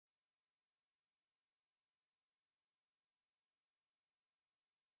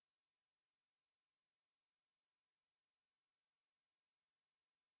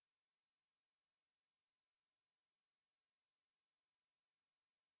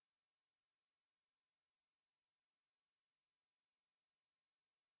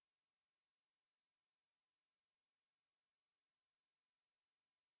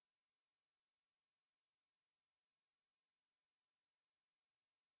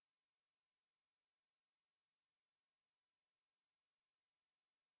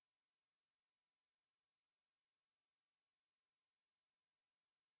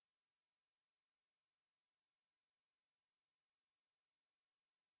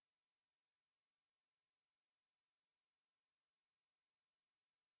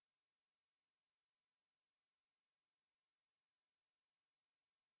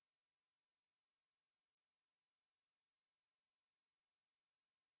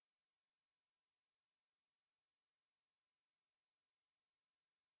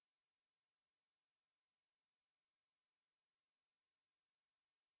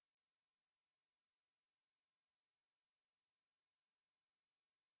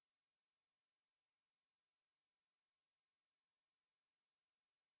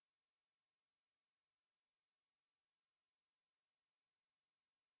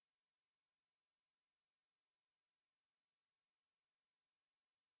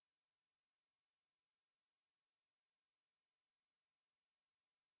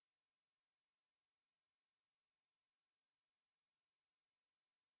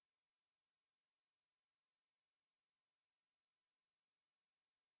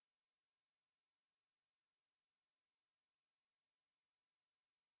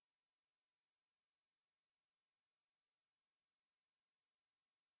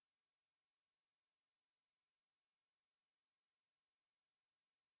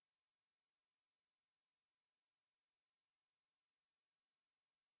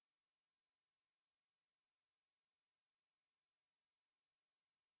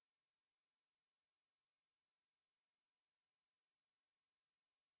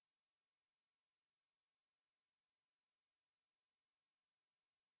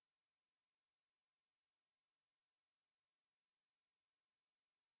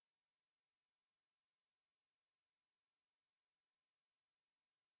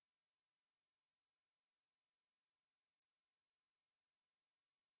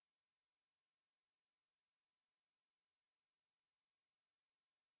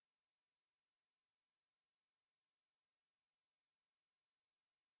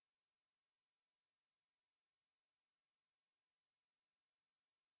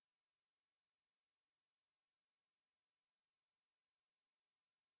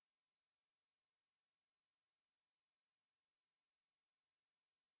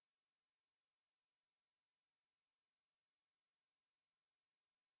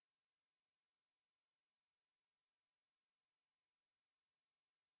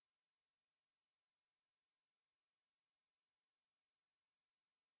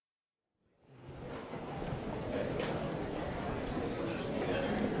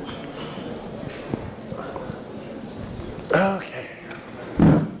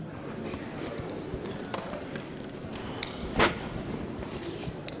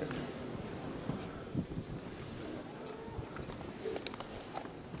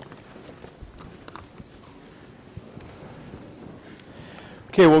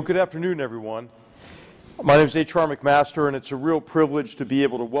Okay, well, good afternoon, everyone. My name is H.R. McMaster, and it's a real privilege to be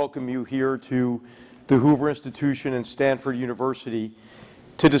able to welcome you here to the Hoover Institution and Stanford University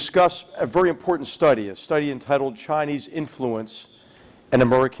to discuss a very important study, a study entitled Chinese Influence and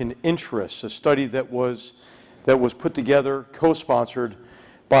American Interests, a study that was put together, co-sponsored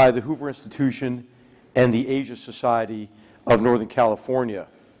by the Hoover Institution and the Asia Society of Northern California.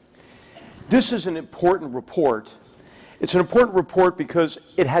 This is an important report. It's an important report because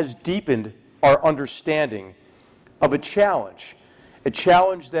it has deepened our understanding of a challenge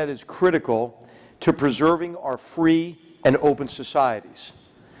that is critical to preserving our free and open societies.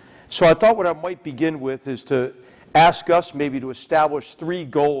 So I thought what I might begin with is to ask us maybe to establish 3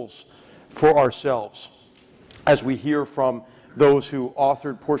 goals for ourselves as we hear from those who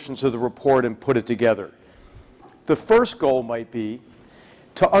authored portions of the report and put it together. The first goal might be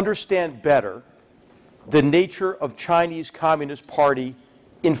to understand better the nature of Chinese Communist Party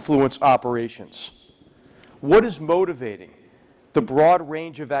influence operations. What is motivating the broad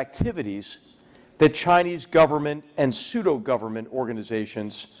range of activities that Chinese government and pseudo-government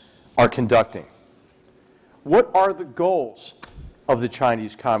organizations are conducting? What are the goals of the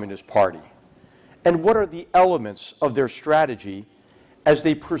Chinese Communist Party? And what are the elements of their strategy as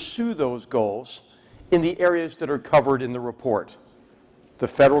they pursue those goals in the areas that are covered in the report? The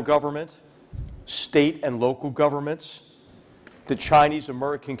federal government, state and local governments, the Chinese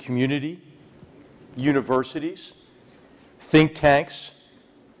American community, universities, think tanks,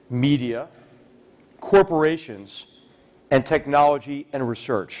 media, corporations, and technology and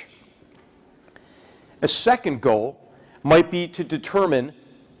research. A second goal might be to determine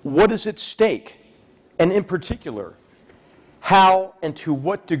what is at stake, and in particular, how and to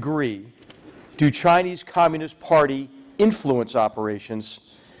what degree do Chinese Communist Party influence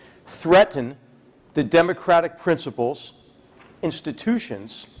operations threaten the democratic principles,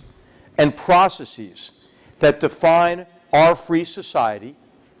 institutions, and processes that define our free society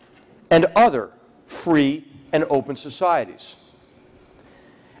and other free and open societies.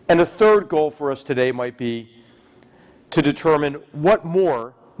 And a third goal for us today might be to determine what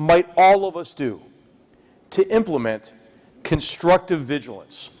more might all of us do to implement constructive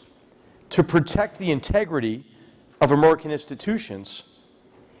vigilance, to protect the integrity of American institutions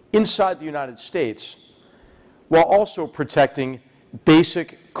inside the United States, while also protecting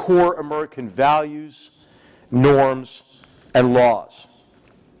basic core American values, norms, and laws.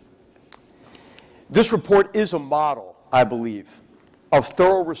 This report is a model, I believe, of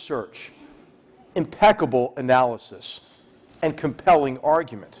thorough research, impeccable analysis, and compelling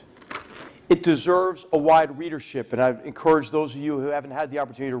argument. It deserves a wide readership, and I encourage those of you who haven't had the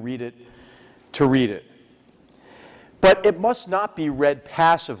opportunity to read it. But it must not be read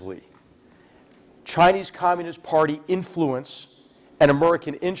passively. Chinese Communist Party influence and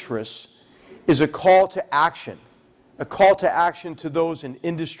American interests is a call to action to those in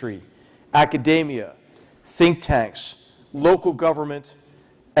industry, academia, think tanks, local government,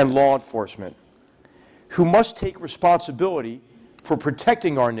 and law enforcement, who must take responsibility for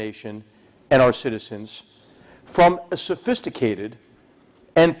protecting our nation and our citizens from a sophisticated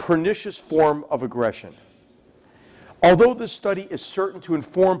and pernicious form of aggression. Although this study is certain to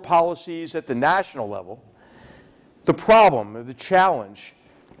inform policies at the national level, the problem, or the challenge,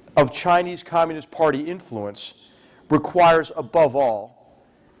 of Chinese Communist Party influence requires, above all,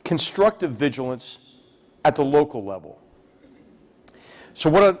 constructive vigilance at the local level. So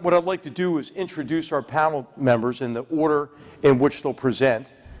what I'd like to do is introduce our panel members in the order in which they'll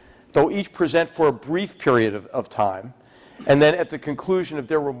present. They'll each present for a brief period of time, and then at the conclusion of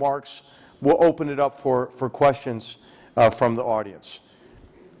their remarks, we'll open it up for questions from the audience.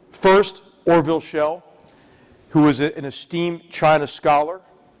 First, Orville Schell, who is an esteemed China scholar.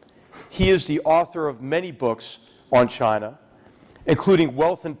 He is the author of many books on China, including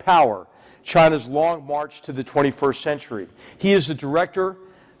Wealth and Power, China's Long March to the 21st Century. He is the director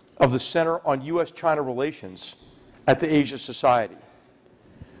of the Center on U.S.-China Relations at the Asia Society.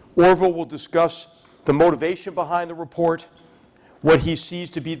 Orville will discuss the motivation behind the report, what he sees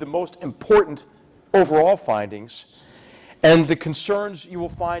to be the most important overall findings, and the concerns you will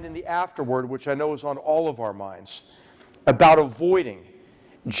find in the afterword, which I know is on all of our minds, about avoiding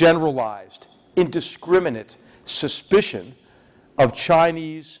generalized, indiscriminate suspicion of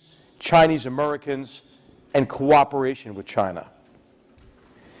Chinese Americans and cooperation with China.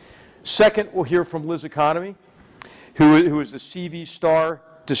 Second, we'll hear from Liz Economy, who is the C.V. Starr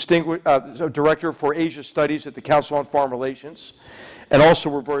Director for Asia Studies at the Council on Foreign Relations, and also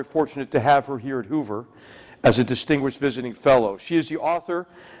we're very fortunate to have her here at Hoover as a distinguished visiting fellow. She is the author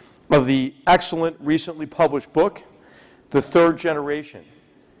of the excellent recently published book, The Third Generation,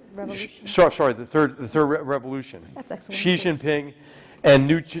 revolution. Sorry, the third revolution. That's excellent. Xi Jinping and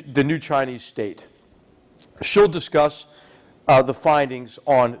the new Chinese state. She'll discuss the findings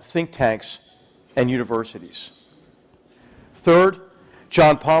on think tanks and universities. Third,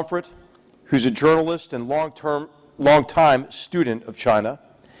 John Pomfret, who's a journalist and long-time student of China.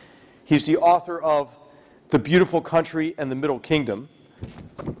 He's the author of The Beautiful Country and the Middle Kingdom,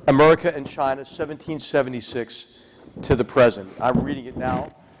 America and China, 1776 to the present. I'm reading it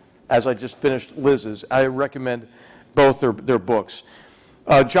now, as I just finished Liz's. I recommend both their books.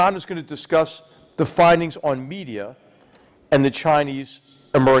 John is going to discuss the findings on media and the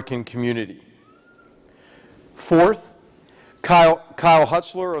Chinese-American community. Fourth, Kyle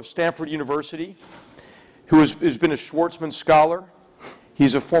Hutzler of Stanford University, who has been a Schwartzman Scholar.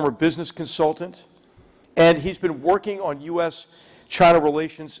 He's a former business consultant, and he's been working on U.S.-China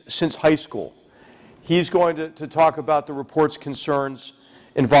relations since high school. He's going to talk about the report's concerns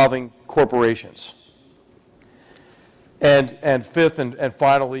involving corporations. And fifth and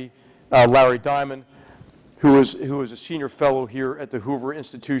finally, Larry Diamond, who is a senior fellow here at the Hoover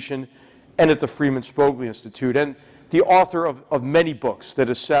Institution and at the Freeman Spogli Institute, and the author of many books that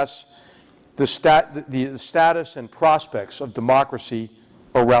assess the status and prospects of democracy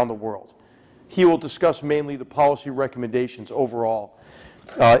around the world. He will discuss mainly the policy recommendations overall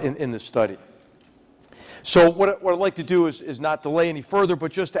in this study. So what I'd like to do is not delay any further,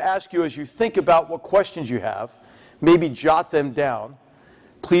 but just to ask you, as you think about what questions you have, maybe jot them down.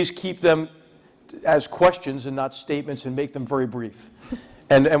 Please keep them as questions and not statements, and make them very brief.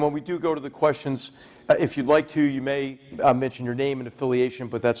 And when we do go to the questions, if you'd like to, you may mention your name and affiliation,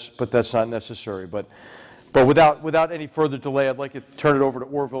 but that's not necessary. But without any further delay, I'd like to turn it over to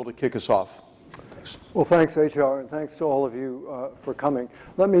Orville to kick us off. Thanks. Well, thanks, HR, and thanks to all of you for coming.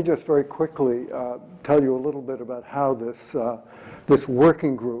 Let me just very quickly tell you a little bit about how this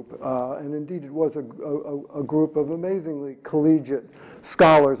working group, and indeed it was a group of amazingly collegiate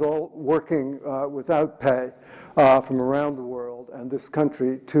scholars, all working without pay from around the world and this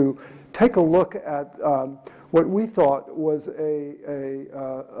country, to take a look at what we thought was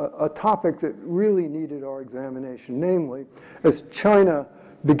a topic that really needed our examination, namely, as China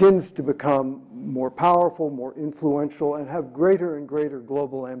begins to become more powerful, more influential, and have greater and greater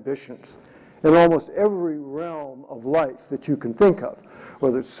global ambitions in almost every realm of life that you can think of,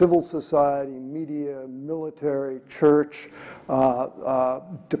 whether it's civil society, media, military, church,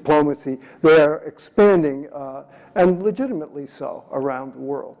 diplomacy. They're expanding, and legitimately so, around the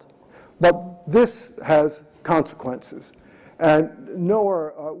world. But this has consequences. And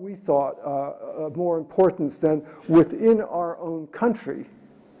nowhere, we thought, of more importance than within our own country,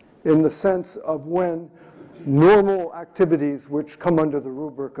 in the sense of when normal activities which come under the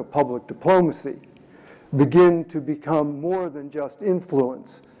rubric of public diplomacy begin to become more than just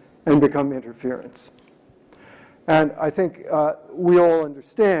influence and become interference. And I think we all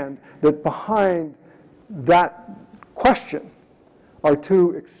understand that behind that question are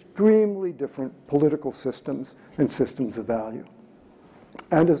two extremely different political systems and systems of value.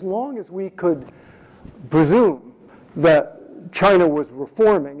 And as long as we could presume that China was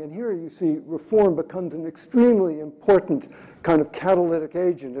reforming, and here you see reform becomes an extremely important kind of catalytic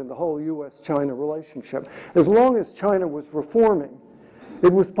agent in the whole U.S.-China relationship. As long as China was reforming,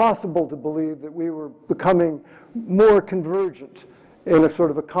 it was possible to believe that we were becoming more convergent in a sort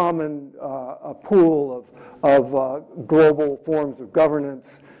of a common pool of global forms of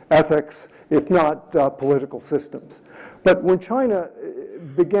governance, ethics, if not political systems. But when China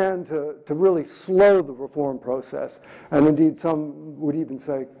began to really slow the reform process, and indeed some would even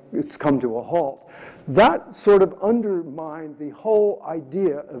say it's come to a halt, that sort of undermined the whole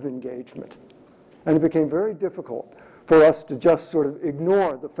idea of engagement. And it became very difficult for us to just sort of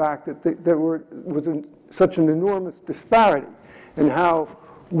ignore the fact that there was such an enormous disparity in how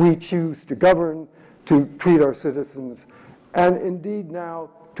we choose to govern, to treat our citizens, and indeed now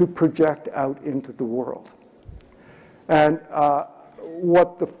to project out into the world. And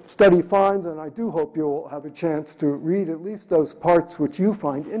what the study finds, and I do hope you'll have a chance to read at least those parts which you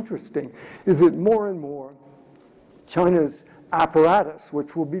find interesting, is that more and more China's apparatus,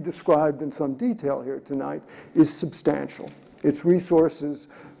 which will be described in some detail here tonight, is substantial. Its resources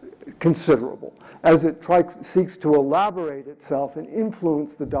considerable, as it seeks to elaborate itself and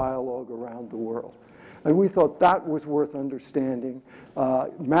influence the dialogue around the world. And we thought that was worth understanding,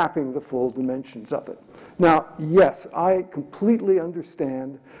 mapping the full dimensions of it. Now, yes, I completely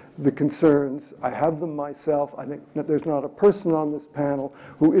understand the concerns. I have them myself. I think that there's not a person on this panel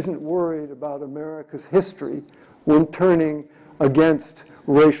who isn't worried about America's history when turning against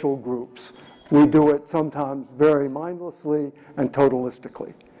racial groups. We do it sometimes very mindlessly and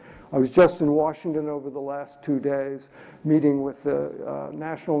totalistically. I was just in Washington over the last 2 days, meeting with the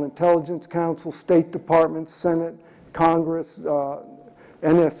National Intelligence Council, State Department, Senate, Congress,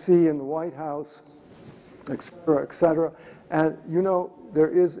 NSC in the White House, et cetera, et cetera. And you know, there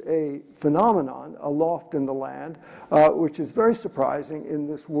is a phenomenon aloft in the land, which is very surprising in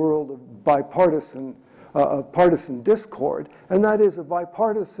this world of partisan discord, and that is a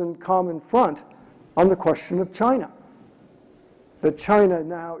bipartisan common front on the question of China. That China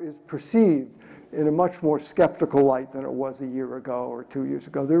now is perceived in a much more skeptical light than it was a year ago or 2 years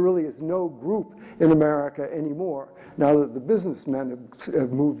ago. There really is no group in America anymore, now that the businessmen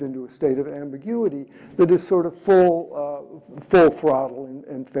have moved into a state of ambiguity, that is sort of full throttle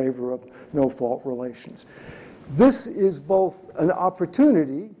in favor of no-fault relations. This is both an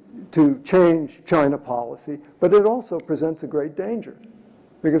opportunity to change China policy, but it also presents a great danger.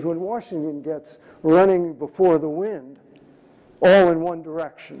 Because when Washington gets running before the wind, all in one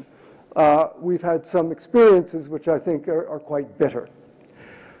direction, we've had some experiences which I think are quite bitter.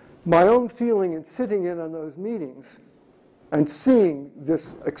 My own feeling in sitting in on those meetings and seeing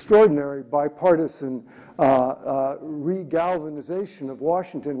this extraordinary bipartisan regalvanization of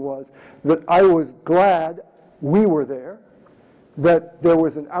Washington was that I was glad we were there, that there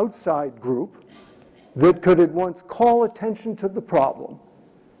was an outside group that could at once call attention to the problem.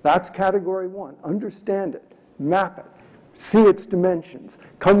 That's category one. Understand it, map it, see its dimensions,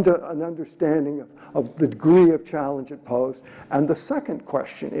 come to an understanding of the degree of challenge it posed. And the second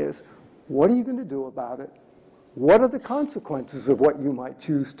question is, what are you going to do about it? What are the consequences of what you might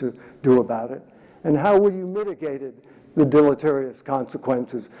choose to do about it? And how will you mitigate the deleterious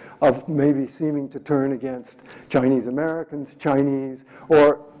consequences of maybe seeming to turn against Chinese Americans, Chinese,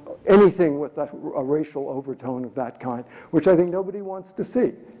 or anything with a racial overtone of that kind, which I think nobody wants to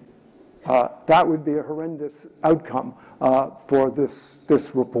see. That would be a horrendous outcome for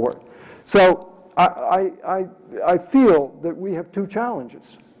this report. So I feel that we have two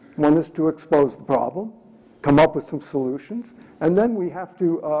challenges. One is to expose the problem, come up with some solutions, and then we have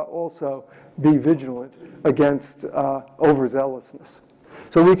to also be vigilant against overzealousness.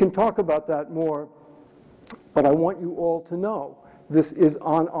 So we can talk about that more, but I want you all to know this is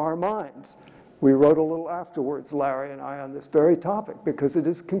on our minds. We wrote a little afterwards, Larry and I, on this very topic because it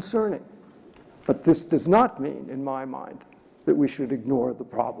is concerning. But this does not mean, in my mind, that we should ignore the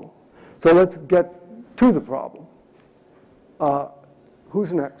problem. So let's get to the problem.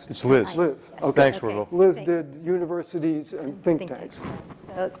 Who's next? It's Liz. Liz. Okay. Thanks, Orville. Liz did universities and think tanks.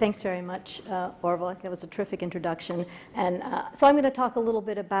 So thanks very much, Orville. I think that was a terrific introduction. And so I'm going to talk a little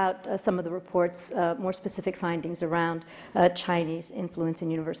bit about some of the report's more specific findings around Chinese influence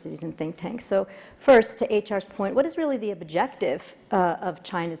in universities and think tanks. So first, to HR's point, what is really the objective of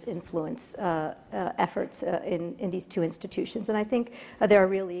China's influence efforts in these two institutions? And I think there are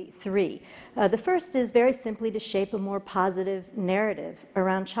really three. The first is very simply to shape a more positive narrative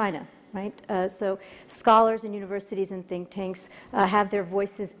around China. Right? So scholars in universities and think tanks have their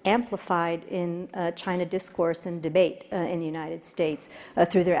voices amplified in China discourse and debate in the United States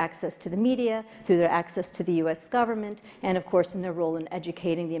through their access to the media, through their access to the US government, and of course in their role in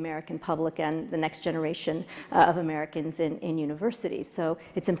educating the American public and the next generation of Americans in universities. So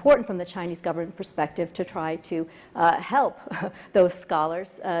it's important from the Chinese government perspective to try to help those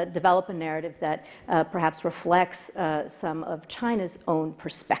scholars develop a narrative that perhaps reflects some of China's own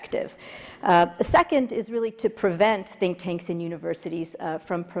perspective. The second is really to prevent think tanks in universities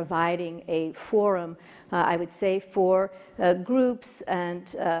from providing a forum, I would say, for groups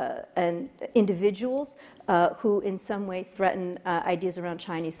and individuals who in some way threaten ideas around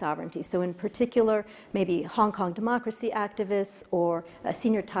Chinese sovereignty. So in particular, maybe Hong Kong democracy activists or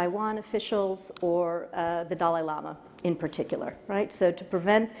senior Taiwan officials or the Dalai Lama in particular, right? So to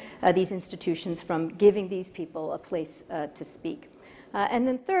prevent these institutions from giving these people a place to speak. And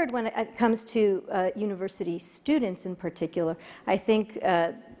then third, when it comes to university students in particular, I think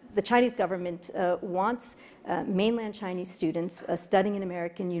the Chinese government wants mainland Chinese students studying in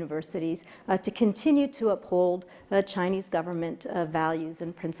American universities to continue to uphold Chinese government values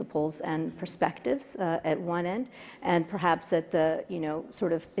and principles and perspectives at one end, and perhaps at the,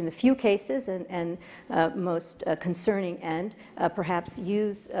 sort of in the few cases and most concerning end, perhaps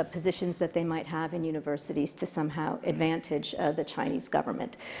use positions that they might have in universities to somehow advantage the Chinese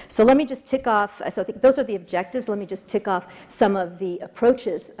government. So let me just tick off, so I think those are the objectives. Let me just tick off some of the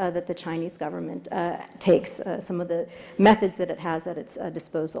approaches that the Chinese government takes, some of the methods that it has at its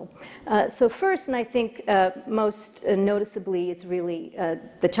disposal. So first, and I think most noticeably, is really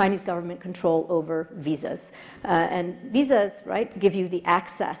the Chinese government control over visas. And visas, right, give you the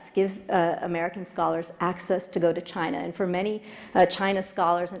access, give American scholars access to go to China. And for many China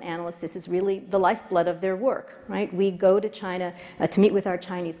scholars and analysts, this is really the lifeblood of their work, right? We go to China to meet with our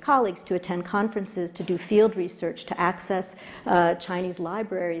Chinese colleagues, to attend conferences, to do field research, to access Chinese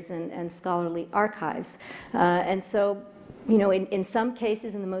libraries and scholarly archives. And so, you know, in some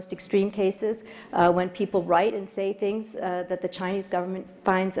cases, in the most extreme cases, when people write and say things that the Chinese government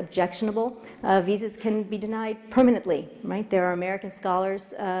finds objectionable, visas can be denied permanently, right? There are American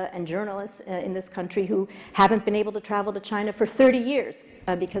scholars and journalists in this country who haven't been able to travel to China for 30 years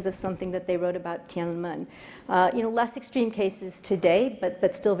because of something that they wrote about Tiananmen. You know, less extreme cases today,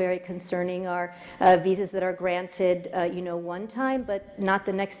 but still very concerning, are visas that are granted, you know, one time, but not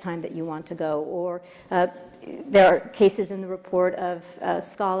the next time that you want to go, or there are cases in the report of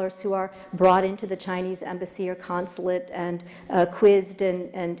scholars who are brought into the Chinese embassy or consulate and quizzed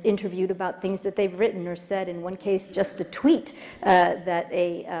and interviewed about things that they've written or said. In one case, just a tweet that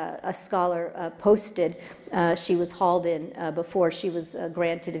a scholar posted. She was hauled in before she was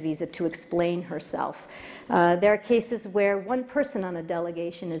granted a visa to explain herself. There are cases where one person on a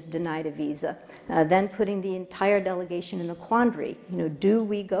delegation is denied a visa, then putting the entire delegation in a quandary. You know, do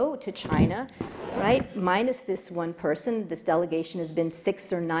we go to China, right, minus this one person? This delegation has been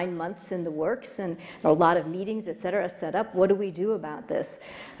 6 or 9 months in the works, and a lot of meetings, et cetera, set up. What do we do about this?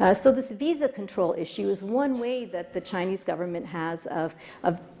 So this visa control issue is one way that the Chinese government has of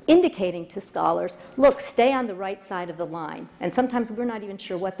indicating to scholars, look, stay on the right side of the line. And sometimes we're not even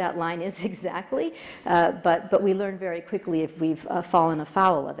sure what that line is exactly, but we learn very quickly if we've fallen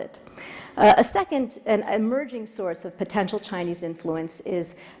afoul of it. A second and emerging source of potential Chinese influence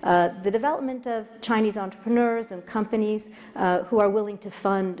is the development of Chinese entrepreneurs and companies who are willing to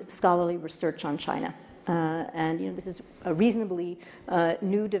fund scholarly research on China. And you know, this is a reasonably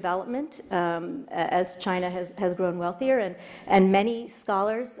new development as China has grown wealthier, and many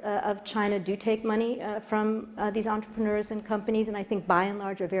scholars of China do take money from these entrepreneurs and companies, and I think by and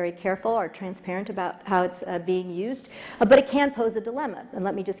large are very careful, are transparent about how it's being used. But it can pose a dilemma, and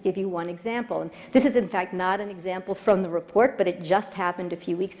let me just give you one example. And this is in fact not an example from the report, but it just happened a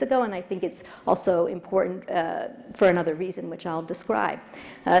few weeks ago, and I think it's also important for another reason, which I'll describe.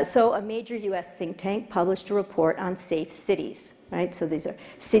 So a major US think tank published a report on safe cities, right? So these are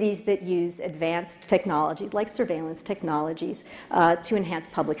cities that use advanced technologies like surveillance technologies to enhance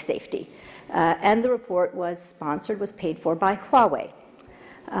public safety. And the report was paid for by Huawei.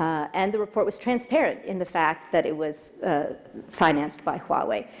 And the report was transparent in the fact that it was financed by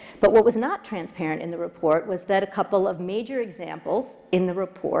Huawei. But what was not transparent in the report was that a couple of major examples in the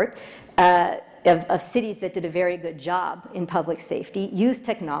report of cities that did a very good job in public safety used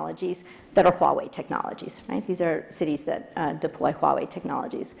technologies that are Huawei technologies, right? These are cities that deploy Huawei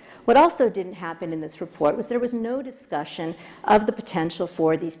technologies. What also didn't happen in this report was there was no discussion of the potential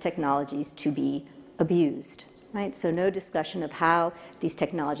for these technologies to be abused. Right? So no discussion of how these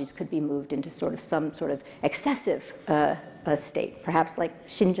technologies could be moved into some sort of excessive state, perhaps like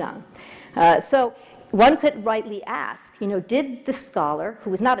Xinjiang. So one could rightly ask, you know, did the scholar, who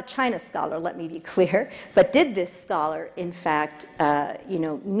was not a China scholar, let me be clear, but did this scholar in fact, you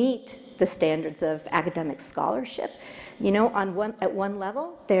know, meet the standards of academic scholarship? You know, at one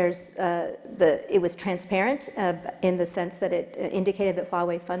level, there's it was transparent in the sense that it indicated that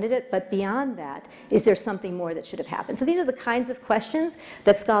Huawei funded it, but beyond that, is there something more that should have happened? So these are the kinds of questions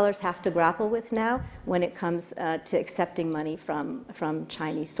that scholars have to grapple with now when it comes to accepting money from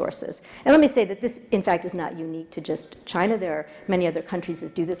Chinese sources. And let me say that this, in fact, is not unique to just China. There are many other countries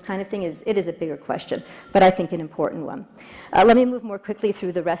that do this kind of thing. It is a bigger question, but I think an important one. Let me move more quickly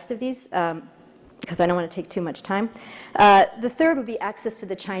through the rest of these. Because I don't want to take too much time. The third would be access to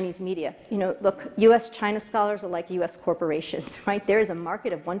the Chinese media. You know, look, US-China scholars are like US corporations, right? There is a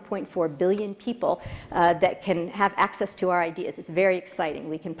market of 1.4 billion people that can have access to our ideas. It's very exciting.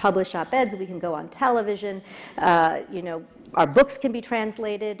 We can publish op-eds, we can go on television, you know, our books can be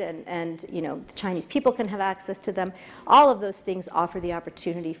translated, and you know, the Chinese people can have access to them. All of those things offer the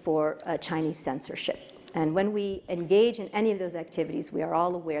opportunity for Chinese censorship. And when we engage in any of those activities, we are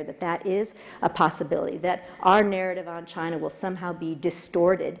all aware that that is a possibility, that our narrative on China will somehow be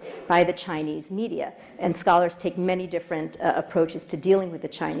distorted by the Chinese media. And scholars take many different approaches to dealing with the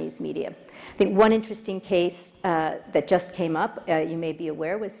Chinese media. I think one interesting case that just came up, you may be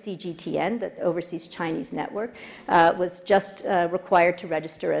aware, was CGTN, that oversees Chinese network, was just required to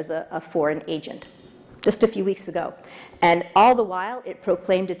register as a foreign agent. just a few weeks ago. And all the while, it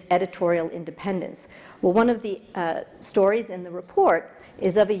proclaimed its editorial independence. Well, one of the stories in the report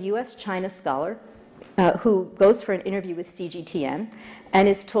is of a US-China scholar who goes for an interview with CGTN and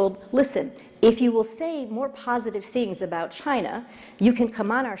is told, listen, if you will say more positive things about China, you can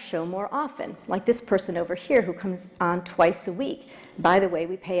come on our show more often, like this person over here who comes on twice a week. By the way,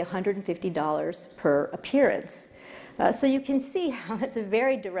 we pay $150 per appearance. So you can see how it's a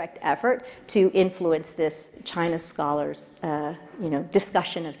very direct effort to influence this China scholars'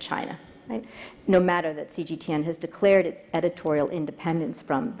 discussion of China. Right? No matter that CGTN has declared its editorial independence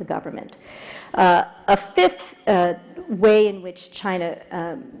from the government. A fifth way in which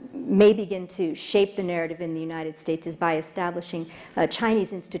China may begin to shape the narrative in the United States is by establishing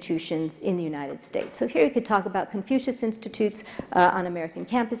Chinese institutions in the United States. So here you could talk about Confucius Institutes on American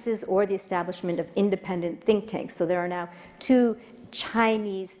campuses or the establishment of independent think tanks. So there are now 2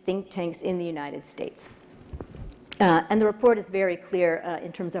 Chinese think tanks in the United States. And the report is very clear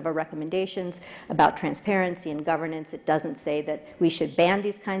in terms of our recommendations about transparency and governance. It doesn't say that we should ban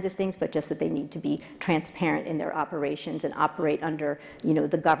these kinds of things, but just that they need to be transparent in their operations and operate under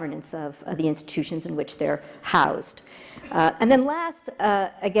the governance of the institutions in which they're housed. And then last,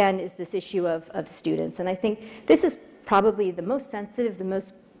 again, is this issue of students. And I think this is probably the most sensitive, the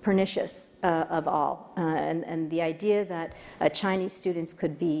most pernicious of all. And the idea that Chinese students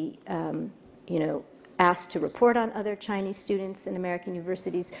could be, asked to report on other Chinese students in American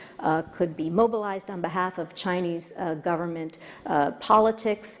universities, could be mobilized on behalf of Chinese government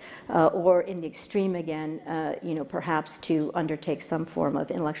politics, or in the extreme again, perhaps to undertake some form of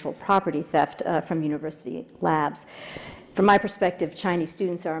intellectual property theft from university labs. From my perspective, Chinese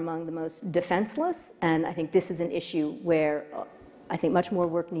students are among the most defenseless, and I think this is an issue where I think much more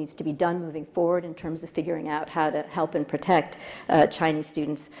work needs to be done moving forward in terms of figuring out how to help and protect Chinese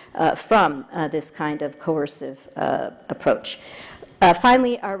students from this kind of coercive approach.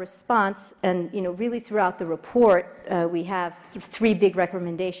 Finally, our response, and really throughout the report, we have sort of 3 big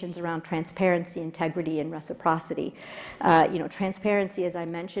recommendations around transparency, integrity, and reciprocity. Transparency, as I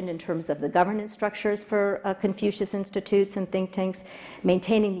mentioned, in terms of the governance structures for Confucius Institutes and think tanks,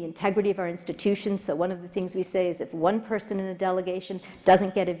 maintaining the integrity of our institutions. So one of the things we say is if one person in a delegation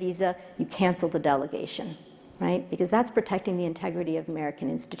doesn't get a visa, you cancel the delegation, right? Because that's protecting the integrity of American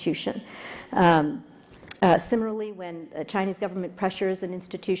institution. Similarly, when the Chinese government pressures an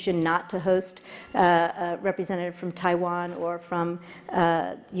institution not to host a representative from Taiwan or from,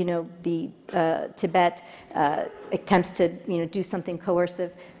 Tibet, attempts to, do something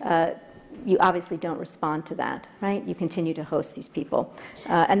coercive, you obviously don't respond to that, right? You continue to host these people.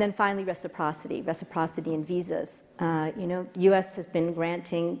 And then finally, reciprocity in visas. U.S. has been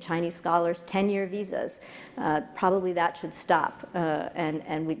granting Chinese scholars 10-year visas. Probably that should stop,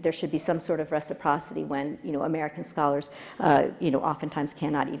 and there should be some sort of reciprocity when, American scholars, oftentimes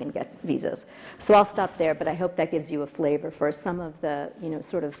cannot even get visas. So I'll stop there, but I hope that gives you a flavor for some of the,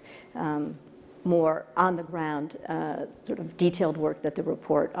 sort of more on-the-ground sort of detailed work that the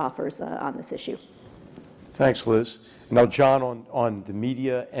report offers on this issue. Thanks, Liz. Now, John, on the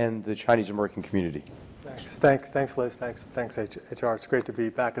media and the Chinese American community. Thanks, Liz. Thanks, HR. It's great to be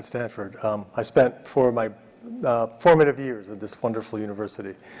back at Stanford. I spent 4 of my formative years at this wonderful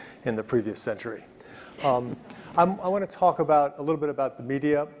university in the previous century. I want to talk a little bit about the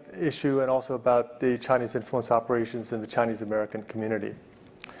media issue and also about the Chinese influence operations in the Chinese American community.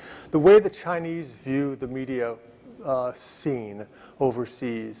 The way the Chinese view the media scene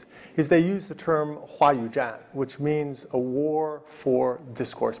overseas is they use the term huayuzhan, which means a war for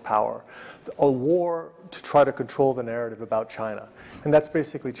discourse power, a war to try to control the narrative about China. And that's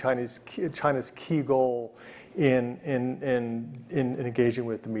basically China's key goal in engaging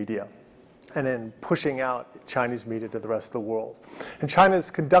with the media and in pushing out Chinese media to the rest of the world. And China is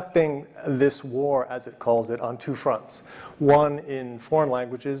conducting this war, as it calls it, on 2 fronts. One in foreign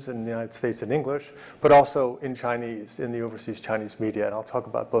languages, in the United States in English, but also in Chinese, in the overseas Chinese media, and I'll talk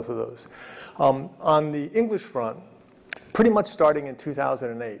about both of those. On the English front, pretty much starting in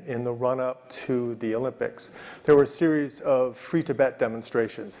 2008, in the run-up to the Olympics, there were a series of Free Tibet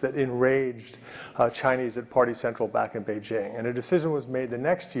demonstrations that enraged Chinese at Party Central back in Beijing. And a decision was made the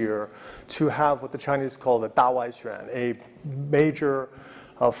next year to have what the Chinese called a dawaixuan, a major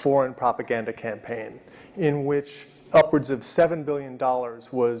foreign propaganda campaign, in which upwards of $7 billion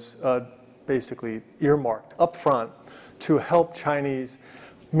was basically earmarked up front to help Chinese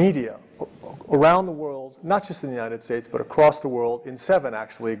media around the world, not just in the United States, but across the world, in 7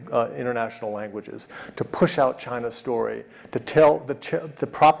 actually international languages, to push out China's story, to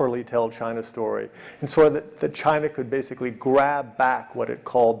properly tell China's story, and so that China could basically grab back what it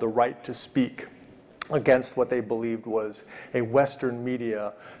called the right to speak against what they believed was a Western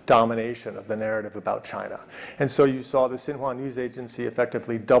media domination of the narrative about China. And so you saw the Xinhua news agency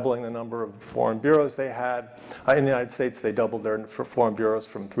effectively doubling the number of foreign bureaus they had. In the United States, they doubled their foreign bureaus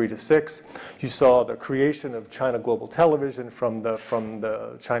from 3 to 6. You saw the creation of China Global Television from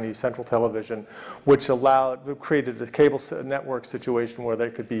the Chinese Central Television, which created a cable network situation where they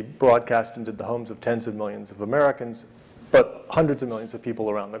could be broadcast into the homes of tens of millions of Americans, but hundreds of millions of people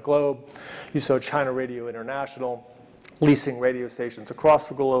around the globe. You saw China Radio International leasing radio stations across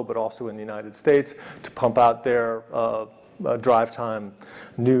the globe, but also in the United States, to pump out their drive time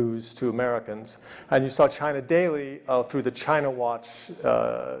news to Americans. And you saw China Daily through the China Watch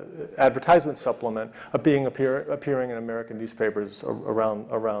advertisement supplement appearing in American newspapers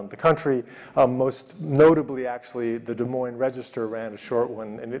around the country. Most notably, actually, the Des Moines Register ran a short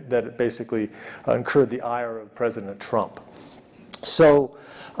one that basically incurred the ire of President Trump. So,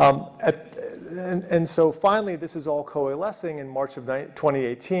 and so finally, this is all coalescing in March of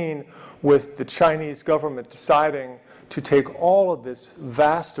 2018 with the Chinese government deciding to take all of this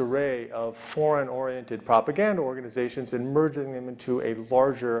vast array of foreign-oriented propaganda organizations and merging them into a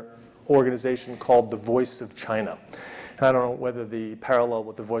larger organization called the Voice of China. And I don't know whether the parallel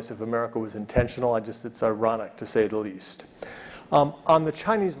with the Voice of America was intentional. It's ironic, to say the least. On the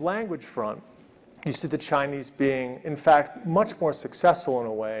Chinese language front, you see the Chinese being, in fact, much more successful in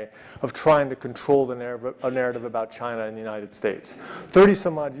a way of trying to control the narrative about China in the United States.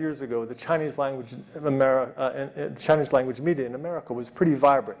 30-some-odd years ago, the Chinese language media in America was pretty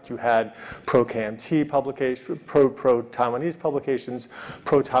vibrant. You had pro-KMT publications, pro-Taiwanese publications,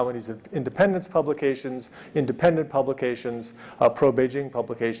 pro-Taiwanese independence publications, independent publications, pro-Beijing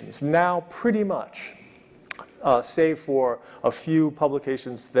publications. Now, pretty much, save for a few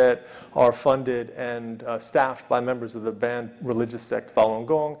publications that are funded and staffed by members of the banned religious sect Falun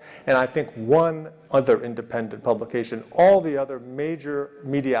Gong, and I think one other independent publication. All the other major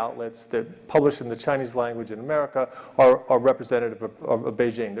media outlets that publish in the Chinese language in America are representative of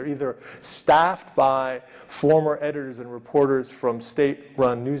Beijing. They're either staffed by former editors and reporters from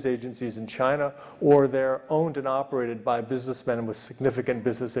state-run news agencies in China, or they're owned and operated by businessmen with significant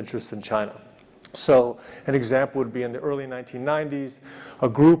business interests in China. So an example would be in the early 1990s, a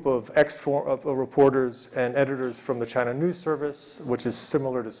group of reporters and editors from the China News Service, which is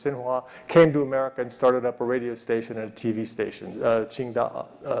similar to Xinhua, came to America and started up a radio station and a TV station,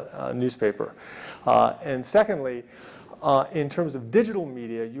 Qingda newspaper. And secondly, in terms of digital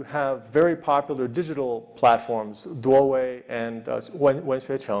media, you have very popular digital platforms, Duowei and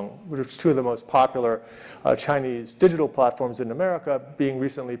Wenxuecheng, which are two of the most popular Chinese digital platforms in America, being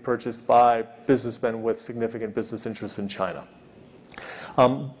recently purchased by businessmen with significant business interests in China.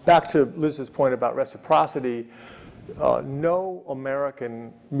 Back to Liz's point about reciprocity, no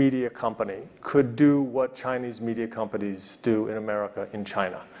American media company could do what Chinese media companies do in America in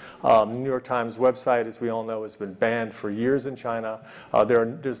China. The New York Times website, as we all know, has been banned for years in China.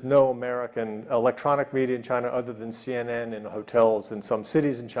 There's no American electronic media in China other than CNN in hotels in some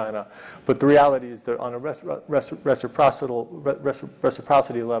cities in China. But the reality is that on a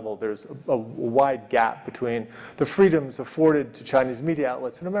reciprocity level, there's a wide gap between the freedoms afforded to Chinese media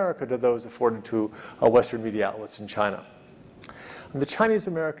outlets in America to those afforded to Western media outlets in China. The Chinese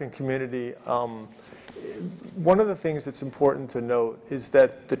American community, one of the things that's important to note is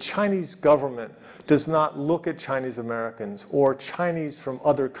that the Chinese government does not look at Chinese Americans or Chinese from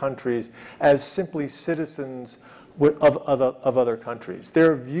other countries as simply citizens of other countries.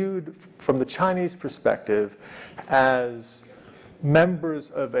 They're viewed from the Chinese perspective as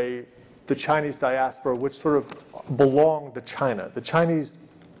members of the Chinese diaspora, which sort of belong to China. The Chinese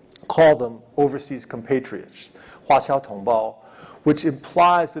call them overseas compatriots, 华侨同胞, which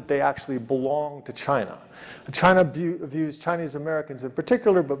implies that they actually belong to China. China views Chinese Americans in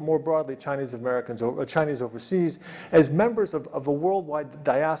particular, but more broadly Chinese Americans, Chinese overseas, as members of a worldwide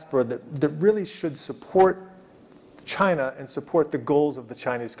diaspora that really should support China and support the goals of the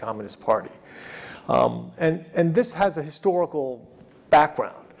Chinese Communist Party. And this has a historical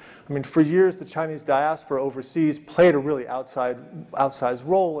background. I mean, for years, the Chinese diaspora overseas played a really outsized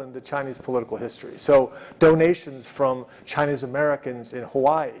role in the Chinese political history. So donations from Chinese Americans in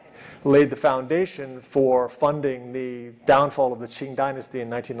Hawaii laid the foundation for funding the downfall of the Qing dynasty in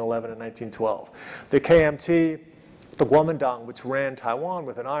 1911 and 1912. The KMT, the Kuomintang, which ran Taiwan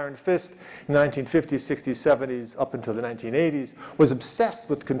with an iron fist in the 1950s, 60s, 70s, up until the 1980s, was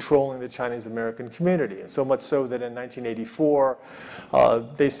obsessed with controlling the Chinese American community. And so much so that in 1984,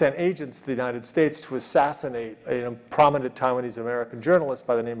 they sent agents to the United States to assassinate a prominent Taiwanese American journalist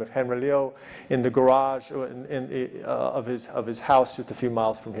by the name of Henry Liu in the garage of his house just a few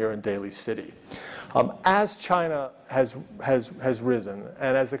miles from here in Daly City. As China has risen,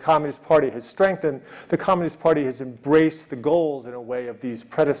 and as the Communist Party has strengthened, the Communist Party has embraced the goals, in a way, of these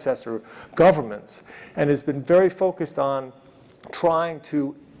predecessor governments, and has been very focused on trying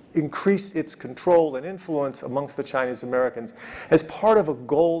to increase its control and influence amongst the Chinese Americans as part of a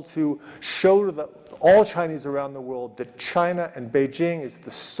goal to show to all Chinese around the world that China and Beijing is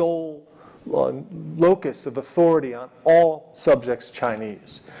the sole locus of authority on all subjects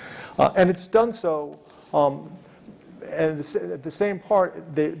Chinese. And it's done so, and at the same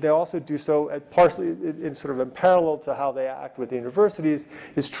part, they also do so partially in sort of in parallel to how they act with the universities,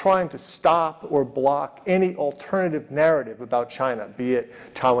 is trying to stop or block any alternative narrative about China, be it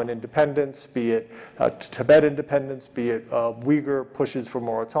Taiwan independence, be it Tibet independence, be it Uyghur pushes for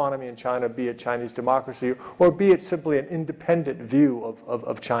more autonomy in China, be it Chinese democracy, or be it simply an independent view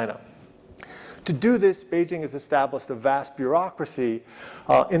of China. To do this, Beijing has established a vast bureaucracy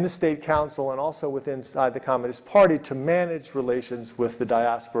in the State Council and also within the Communist Party to manage relations with the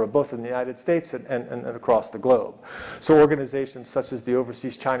diaspora, both in the United States and across the globe. So organizations such as the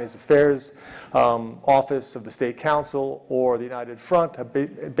Overseas Chinese Affairs Office of the State Council or the United Front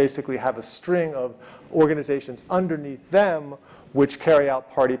basically have a string of organizations underneath them which carry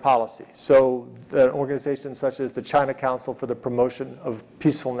out party policy. So organizations such as the China Council for the Promotion of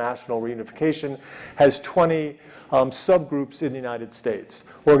Peaceful National Reunification has 20 subgroups in the United States.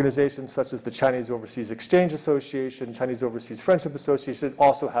 Organizations such as the Chinese Overseas Exchange Association, Chinese Overseas Friendship Association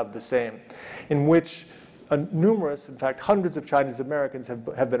also have the same, in which numerous, in fact hundreds of Chinese Americans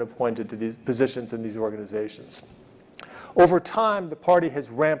have been appointed to these positions in these organizations. Over time, the party has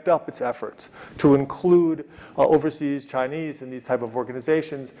ramped up its efforts to include overseas Chinese in these type of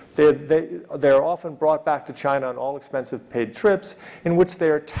organizations. They're often brought back to China on all expensive paid trips, in which they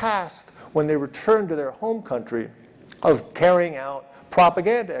are tasked, when they return to their home country, of carrying out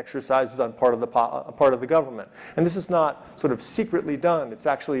propaganda exercises on part of the government. And this is not sort of secretly done. It's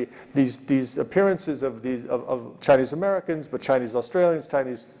actually these appearances of Chinese Americans, but Chinese Australians,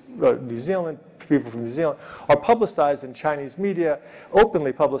 Chinese New Zealand, people from New Zealand, are publicized in Chinese media,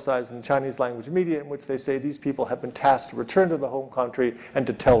 openly publicized in Chinese language media, in which they say these people have been tasked to return to the home country and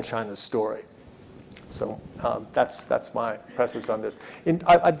to tell China's story. So that's my preface on this.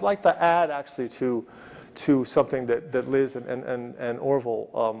 I'd like to add actually to something that Liz and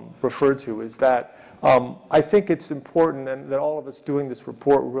Orville referred to, is that I think it's important, and that all of us doing this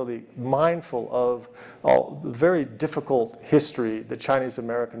report were really mindful of the very difficult history that Chinese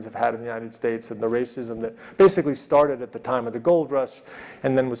Americans have had in the United States, and the racism that basically started at the time of the gold rush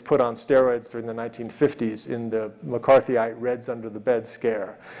and then was put on steroids during the 1950s in the McCarthyite Reds under the bed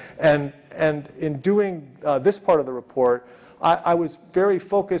scare. And in doing this part of the report, I was very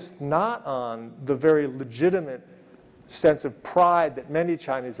focused not on the very legitimate sense of pride that many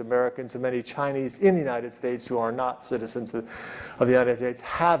Chinese Americans and many Chinese in the United States who are not citizens of the United States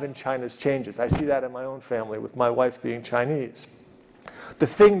have in China's changes. I see that in my own family, with my wife being Chinese. The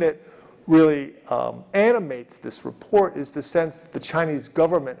thing that really animates this report is the sense that the Chinese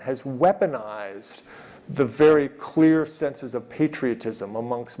government has weaponized the very clear senses of patriotism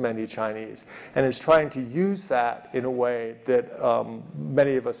amongst many Chinese, and is trying to use that in a way that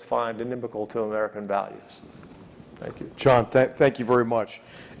many of us find inimical to American values. Thank you. John, thank you very much.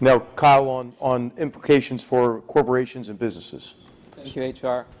 Now, Kyle, on implications for corporations and businesses. Thank you,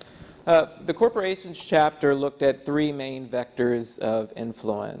 HR. The corporations chapter looked at three main vectors of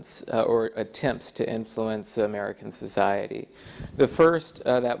influence, or attempts to influence American society. The first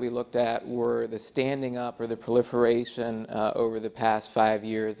that we looked at were the standing up or the proliferation over the past 5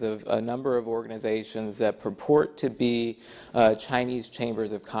 years of a number of organizations that purport to be Chinese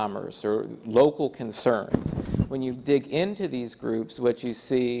chambers of commerce or local concerns. When you dig into these groups, what you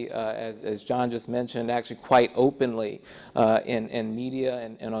see, as John just mentioned, actually quite openly in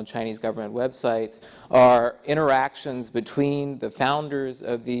media and on Chinese government websites, are interactions between the founders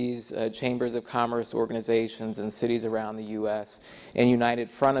of these chambers of commerce organizations in cities around the U.S. and United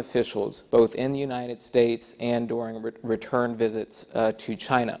Front officials, both in the United States and during return visits to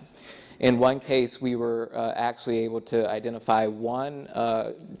China. In one case, we were actually able to identify one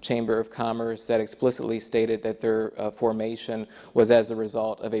chamber of commerce that explicitly stated that their formation was as a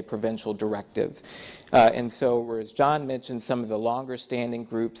result of a provincial directive. And so, whereas John mentioned some of the longer-standing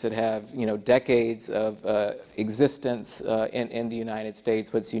groups that have, decades of existence in the United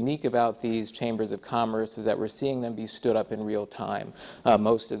States, what's unique about these chambers of commerce is that we're seeing them be stood up in real time,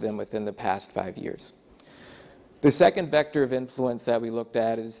 most of them within the past 5 years. The second vector of influence that we looked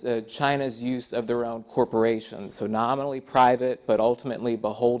at is China's use of their own corporations, so nominally private but ultimately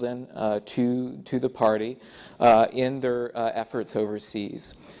beholden to the party in their efforts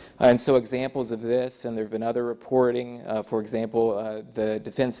overseas. And so examples of this, and there have been other reporting, for example, the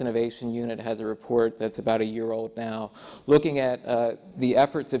Defense Innovation Unit has a report that's about a year old now, looking at the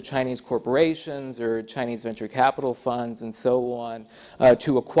efforts of Chinese corporations or Chinese venture capital funds and so on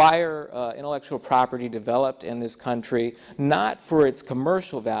to acquire intellectual property developed in this country, not for its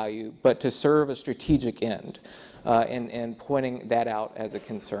commercial value, but to serve a strategic end, and pointing that out as a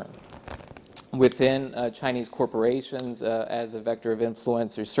concern. Within Chinese corporations, as a vector of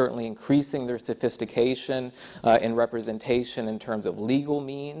influence, they're certainly increasing their sophistication in representation in terms of legal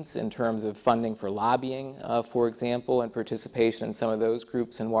means, in terms of funding for lobbying, for example, and participation in some of those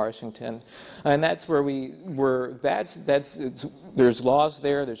groups in Washington. And that's where there's laws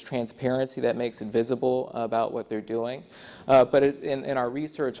there, there's transparency that makes it visible about what they're doing. But in our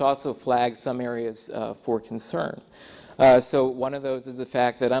research also flags some areas for concern. So one of those is the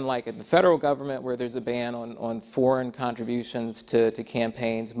fact that unlike at the federal government where there's a ban on foreign contributions to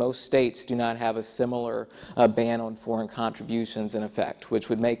campaigns, most states do not have a similar ban on foreign contributions in effect, which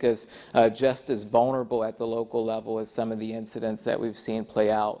would make us just as vulnerable at the local level as some of the incidents that we've seen play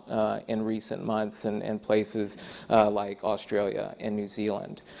out in recent months in places like Australia and New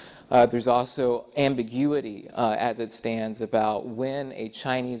Zealand. There's also ambiguity as it stands about when a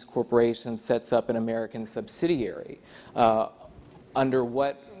Chinese corporation sets up an American subsidiary, under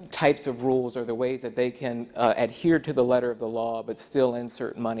what types of rules or the ways that they can adhere to the letter of the law but still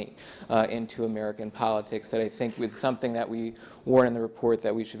insert money into American politics. That I think was something that we warn in the report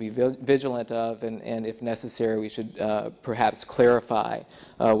that we should be vigilant of, and if necessary we should perhaps clarify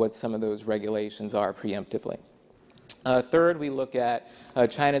what some of those regulations are preemptively. Third, we look at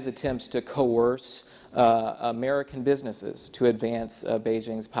China's attempts to coerce American businesses to advance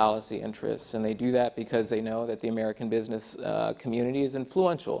Beijing's policy interests. And they do that because they know that the American business community is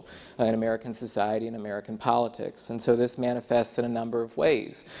influential in American society and American politics. And so this manifests in a number of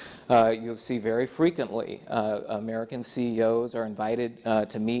ways. You'll see very frequently American CEOs are invited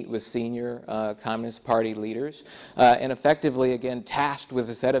to meet with senior Communist Party leaders and effectively, again, tasked with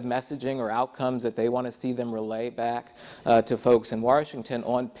a set of messaging or outcomes that they want to see them relay back to folks in Washington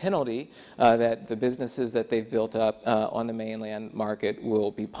on penalty that the businesses that they've built up on the mainland market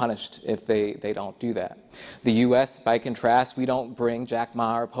will be punished if they don't do that. The U.S., by contrast, we don't bring Jack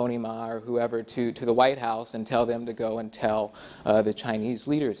Ma or Pony Ma or whoever to the White House and tell them to go and tell the Chinese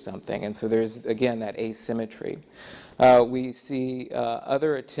leaders something. And so there's, again, that asymmetry. We see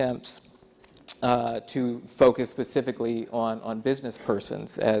other attempts to focus specifically on business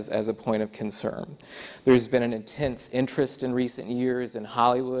persons as a point of concern. There's been an intense interest in recent years in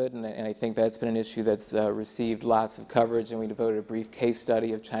Hollywood, and I think that's been an issue that's received lots of coverage, and we devoted a brief case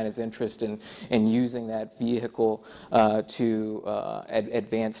study of China's interest in using that vehicle to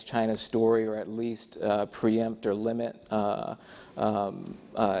advance China's story, or at least preempt or limit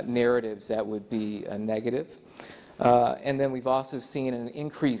narratives that would be negative. And then we've also seen an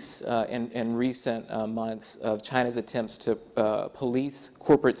increase in recent months of China's attempts to police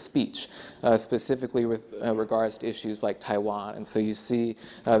corporate speech, specifically with regards to issues like Taiwan. And so you see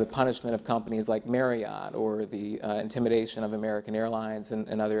the punishment of companies like Marriott, or the intimidation of American Airlines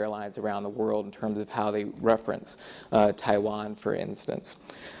and other airlines around the world in terms of how they reference Taiwan, for instance.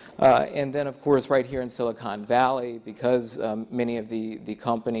 And then, of course, right here in Silicon Valley, because many of the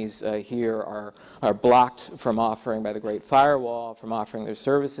companies here are blocked from offering by the Great Firewall, from offering their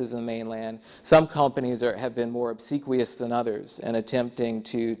services in the mainland, some companies have been more obsequious than others in attempting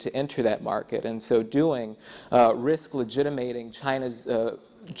to enter that market. And so doing risk legitimating China's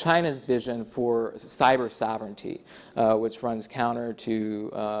vision for cyber sovereignty, which runs counter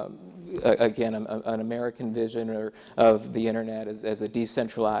to, again, an American vision of the internet as a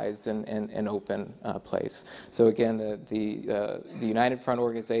decentralized and open place. So again, the United Front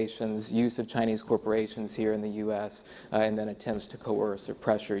Organization's use of Chinese corporations here in the U.S. And then attempts to coerce or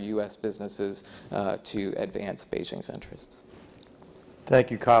pressure U.S. businesses to advance Beijing's interests. Thank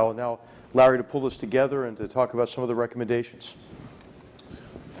you, Kyle. Now, Larry, to pull this together and to talk about some of the recommendations.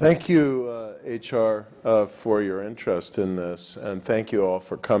 Thank you, HR, for your interest in this, and thank you all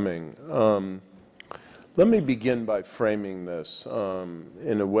for coming. Let me begin by framing this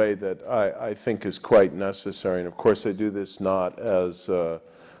in a way that I think is quite necessary. And of course, I do this not as a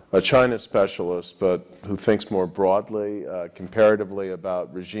China specialist, but who thinks more broadly, comparatively,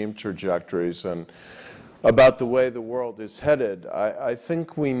 about regime trajectories and about the way the world is headed. I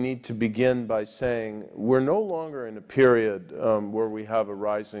think we need to begin by saying we're no longer in a period where we have a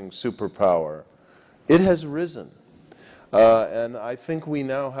rising superpower it has risen. And I think we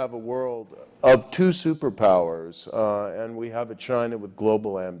now have a world of two superpowers, and we have a China with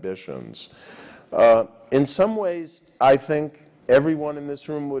global ambitions. In some ways, I think everyone in this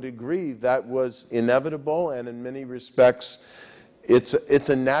room would agree that was inevitable, and in many respects, it's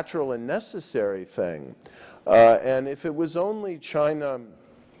a natural and necessary thing. And if it was only China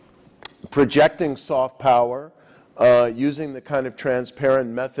projecting soft power, using the kind of transparent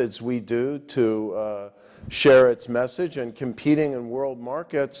methods we do to share its message and competing in world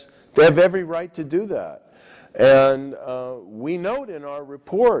markets, they have every right to do that. And we note in our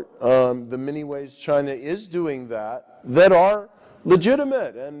report the many ways China is doing that are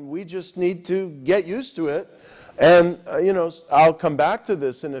legitimate, and we just need to get used to it. And, you know, I'll come back to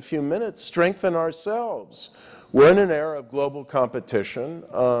this in a few minutes, strengthen ourselves. We're in an era of global competition.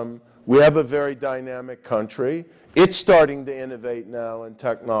 We have a very dynamic country. It's starting to innovate now in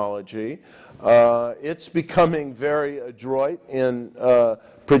technology. It's becoming very adroit in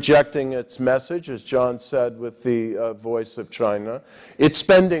projecting its message, as John said, with the voice of China. It's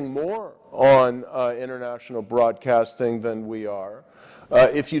spending more on international broadcasting than we are.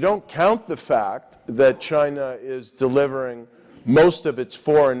 If you don't count the fact that China is delivering most of its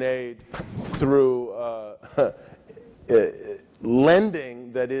foreign aid through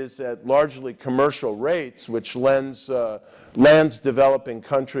lending that is at largely commercial rates, which lands developing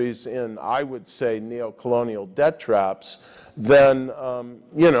countries in, I would say, neo-colonial debt traps, then,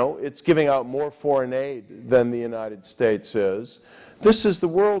 you know, it's giving out more foreign aid than the United States is. This is the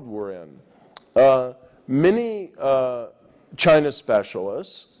world we're in. Many China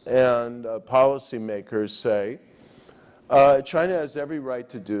specialists and policymakers say China has every right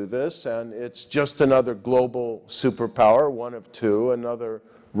to do this, and it's just another global superpower, one of two, another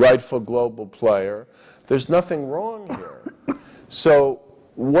rightful global player. There's nothing wrong here. So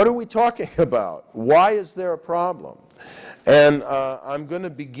what are we talking about? Why is there a problem? And I'm going to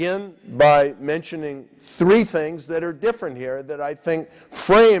begin by mentioning three things that are different here that I think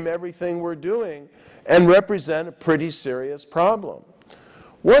frame everything we're doing and represent a pretty serious problem.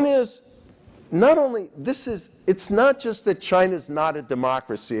 One is, not only, it's not just that China's not a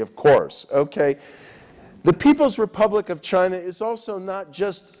democracy, of course, okay? The People's Republic of China is also not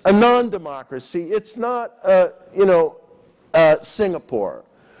just a non-democracy. It's not, Singapore.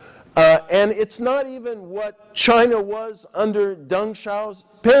 And it's not even what China was under Deng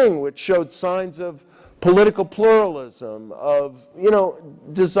Xiaoping, which showed signs of political pluralism, of,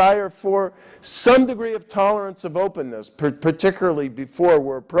 desire for some degree of tolerance of openness, particularly before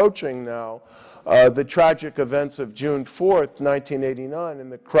we're approaching now the tragic events of June 4th, 1989,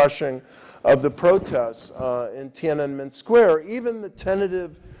 and the crushing of the protests in Tiananmen Square. Even the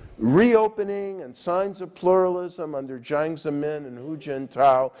tentative reopening and signs of pluralism under Jiang Zemin and Hu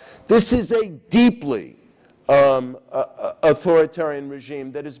Jintao. This is a deeply authoritarian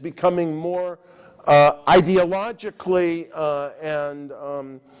regime that is becoming more ideologically and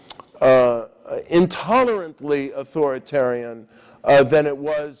intolerantly authoritarian than it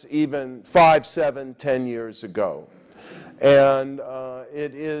was even 5, 7, 10 years ago. And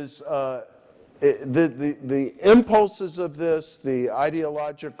it is the impulses of this, the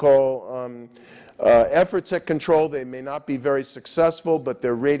ideological efforts at control, they may not be very successful, but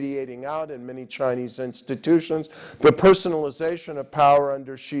they're radiating out in many Chinese institutions. The personalization of power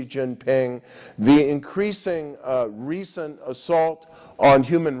under Xi Jinping, the increasing recent assault on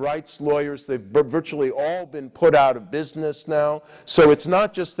human rights lawyers. They've virtually all been put out of business now. So it's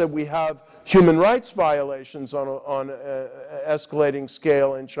not just that we have human rights violations on an escalating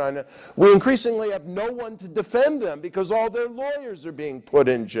scale in China. We increasingly have no one to defend them because all their lawyers are being put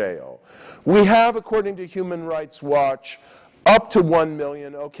in jail. We have, according to Human Rights Watch, up to 1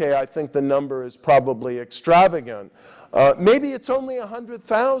 million. Okay, I think the number is probably extravagant. Maybe it's only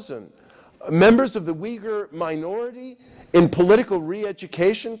 100,000 members of the Uyghur minority in political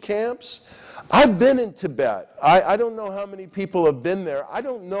re-education camps. I've been in Tibet. I don't know how many people have been there. I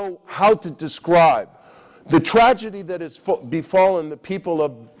don't know how to describe the tragedy that has befallen the people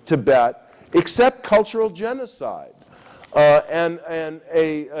of Tibet, except cultural genocide and an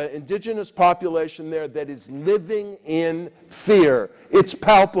indigenous population there that is living in fear. It's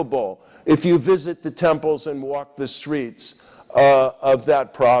palpable if you visit the temples and walk the streets of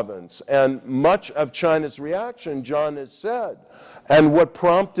that province. And much of China's reaction, John has said, and what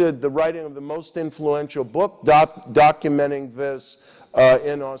prompted the writing of the most influential book documenting this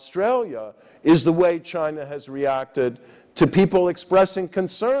in Australia, is the way China has reacted to people expressing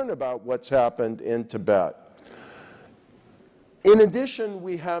concern about what's happened in Tibet. In addition,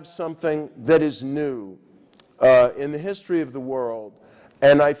 we have something that is new in the history of the world,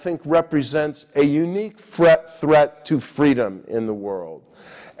 and I think represents a unique threat to freedom in the world.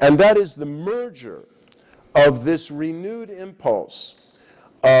 And that is the merger of this renewed impulse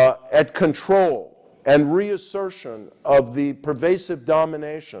at control and reassertion of the pervasive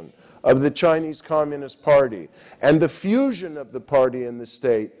domination of the Chinese Communist Party and the fusion of the party and the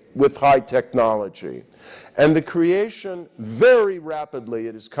state with high technology. And the creation, very rapidly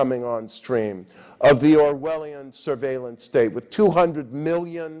it is coming on stream, of the Orwellian surveillance state with 200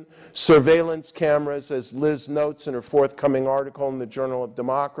 million surveillance cameras, as Liz notes in her forthcoming article in the Journal of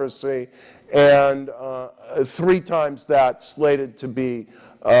Democracy, and 3 times that slated to be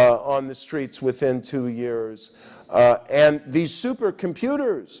on the streets within 2 years. And these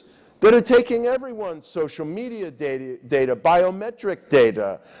supercomputers that are taking everyone's social media data, biometric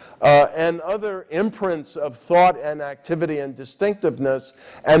data, and other imprints of thought and activity and distinctiveness,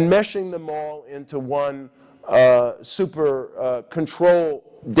 and meshing them all into one super control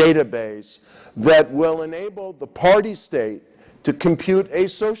database that will enable the party state to compute a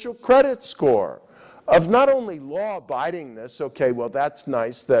social credit score of not only law-abidingness, okay, well, that's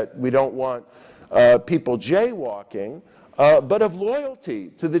nice that we don't want people jaywalking, but of loyalty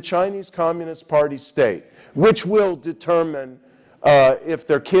to the Chinese Communist Party state, which will determine if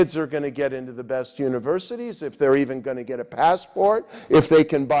their kids are going to get into the best universities, if they're even going to get a passport, if they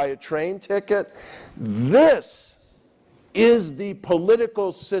can buy a train ticket. This is the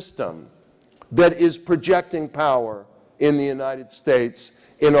political system that is projecting power in the United States,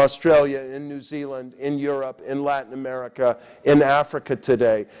 in Australia, in New Zealand, in Europe, in Latin America, in Africa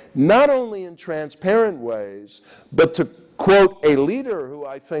today, not only in transparent ways, but to quote a leader who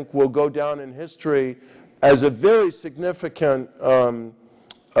I think will go down in history as a very significant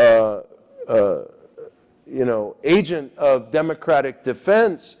agent of democratic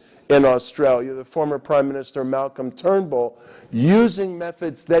defense in Australia, the former Prime Minister Malcolm Turnbull, using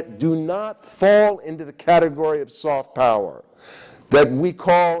methods that do not fall into the category of soft power, that we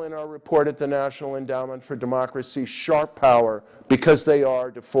call in our report at the National Endowment for Democracy sharp power, because they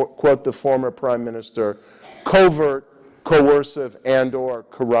are, to quote the former Prime Minister, covert, coercive, and/or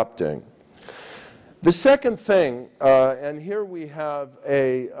corrupting. The second thing, and here we have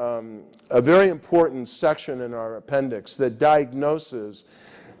a very important section in our appendix that diagnoses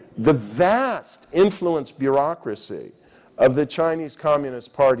the vast influence bureaucracy of the Chinese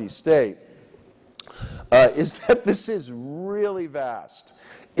Communist Party state, is that this is really vast.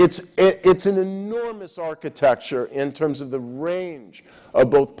 It's an enormous architecture in terms of the range of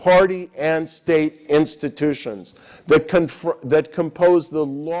both party and state institutions that compose the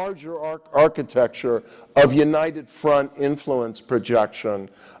larger architecture of United Front influence projection,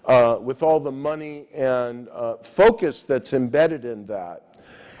 with all the money and focus that's embedded in that.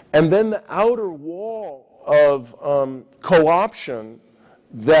 And then the outer wall of co-option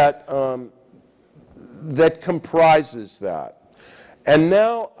that comprises that. And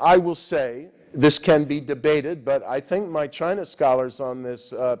now I will say, this can be debated, but I think my China scholars on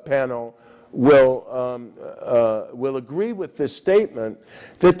this panel will agree with this statement,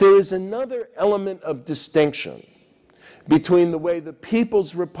 that there is another element of distinction between the way the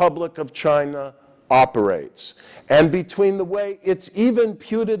People's Republic of China operates and between the way its even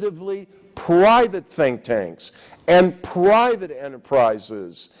putatively private think tanks and private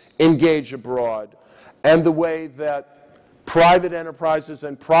enterprises engage abroad, and the way that private enterprises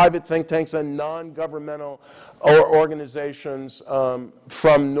and private think tanks and non-governmental organizations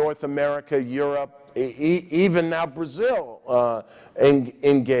from North America, Europe, even now Brazil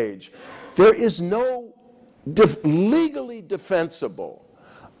engage. There is no legally defensible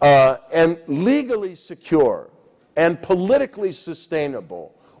and legally secure and politically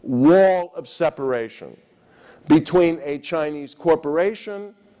sustainable wall of separation between a Chinese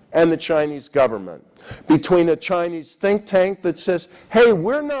corporation and the Chinese government, between a Chinese think tank that says, hey,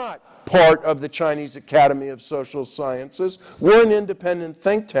 we're not part of the Chinese Academy of Social Sciences, we're an independent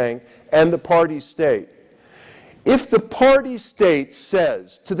think tank, and the party state. If the party state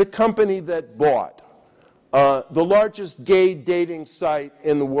says to the company that bought the largest gay dating site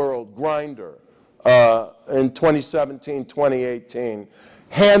in the world, Grindr, in 2017, 2018,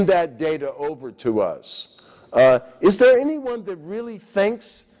 hand that data over to us, is there anyone that really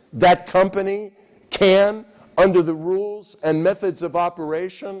thinks that company can, under the rules and methods of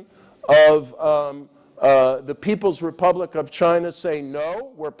operation of the People's Republic of China, say,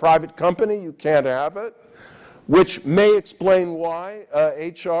 no, we're a private company, you can't have it? which may explain why,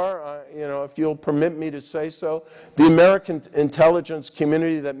 HR, if you'll permit me to say so, the American intelligence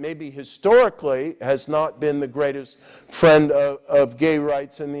community that maybe historically has not been the greatest friend of gay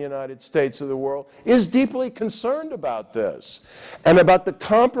rights in the United States of the world is deeply concerned about this and about the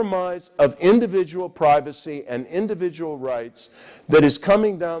compromise of individual privacy and individual rights that is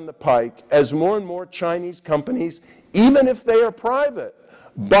coming down the pike as more and more Chinese companies, even if they are private,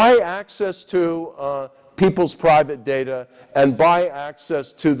 buy access to people's private data and buy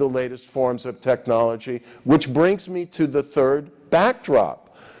access to the latest forms of technology, which brings me to the third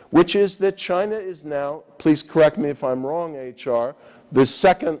backdrop, which is that China is now, please correct me if I'm wrong, HR, the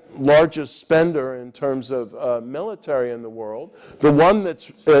second largest spender in terms of military in the world, the one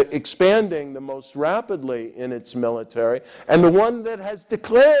that's expanding the most rapidly in its military, and the one that has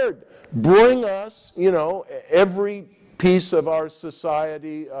declared, bring us, every piece of our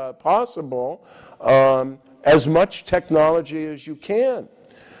society possible, as much technology as you can.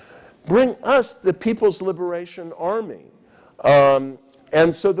 Bring us the People's Liberation Army.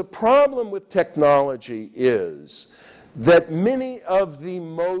 And so the problem with technology is that many of the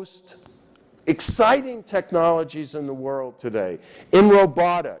most exciting technologies in the world today, in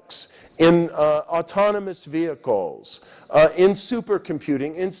robotics, in autonomous vehicles, in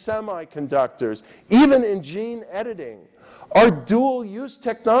supercomputing, in semiconductors, even in gene editing, are dual-use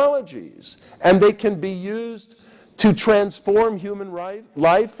technologies, and they can be used to transform human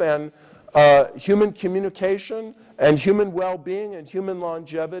life and human communication and human well-being and human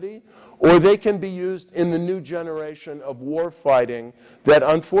longevity, or they can be used in the new generation of war fighting that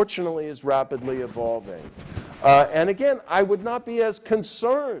unfortunately is rapidly evolving. And again, I would not be as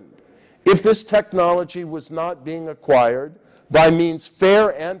concerned if this technology was not being acquired by means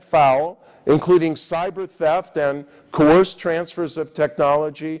fair and foul, including cyber theft and coerced transfers of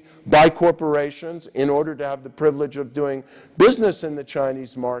technology by corporations in order to have the privilege of doing business in the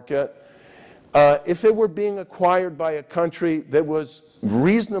Chinese market. If it were being acquired by a country that was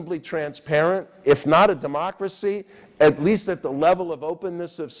reasonably transparent, if not a democracy, at least at the level of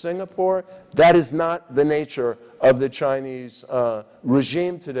openness of Singapore, that is not the nature of the Chinese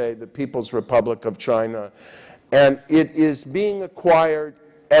regime today, the People's Republic of China. And it is being acquired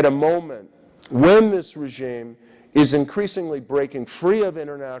at a moment when this regime is increasingly breaking free of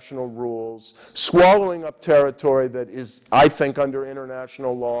international rules, swallowing up territory that is, I think, under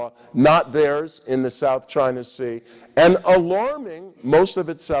international law, not theirs in the South China Sea, and alarming most of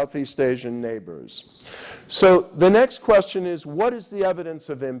its Southeast Asian neighbors. So the next question is, what is the evidence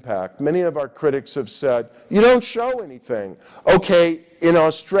of impact? Many of our critics have said, you don't show anything. Okay, in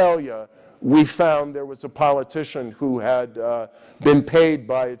Australia, we found there was a politician who had been paid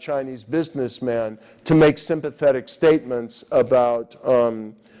by a Chinese businessman to make sympathetic statements about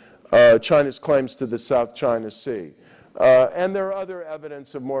China's claims to the South China Sea. And there are other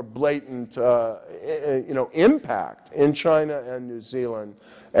evidence of more blatant impact in China and New Zealand,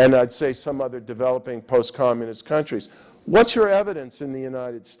 and I'd say some other developing post-communist countries. What's your evidence in the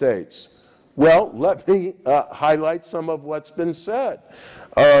United States? Well, let me highlight some of what's been said.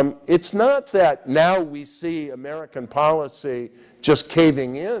 It's not that now we see American policy just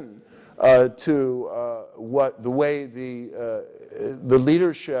caving in to the way the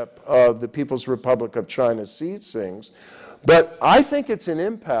leadership of the People's Republic of China sees things, but I think it's an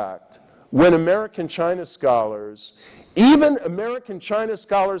impact when American China scholars, even American China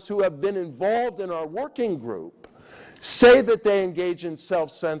scholars who have been involved in our working group, say that they engage in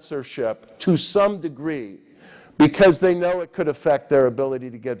self-censorship to some degree because they know it could affect their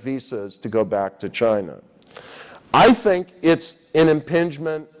ability to get visas to go back to China. I think it's an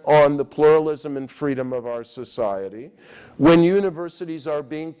impingement on the pluralism and freedom of our society when universities are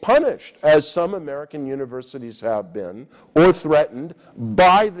being punished, as some American universities have been, or threatened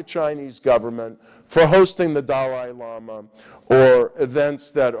by the Chinese government for hosting the Dalai Lama or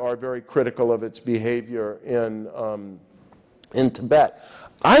events that are very critical of its behavior in Tibet.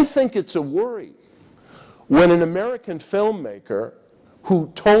 I think it's a worry when an American filmmaker who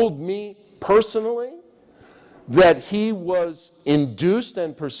told me personally that he was induced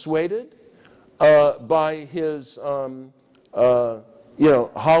and persuaded by his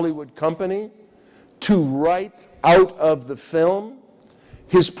Hollywood company to write out of the film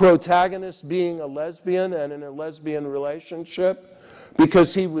his protagonist being a lesbian and in a lesbian relationship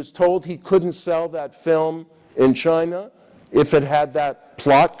because he was told he couldn't sell that film in China if it had that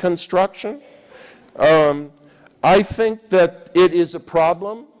plot construction. I think that it is a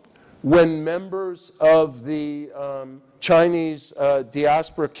problem when members of the Chinese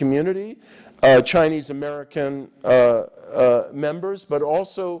diaspora community, Chinese American members, but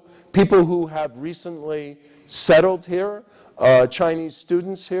also people who have recently settled here, Chinese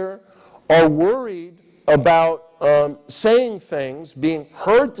students here, are worried about saying things, being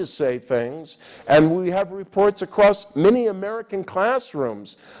heard to say things, and we have reports across many American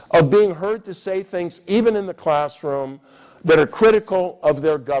classrooms of being heard to say things, even in the classroom, that are critical of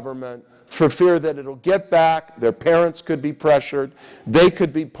their government for fear that it'll get back, their parents could be pressured, they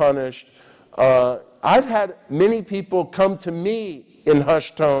could be punished. I've had many people come to me in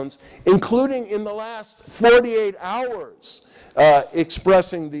hushed tones, including in the last 48 hours,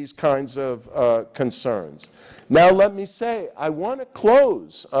 expressing these kinds of concerns. Now let me say, I want to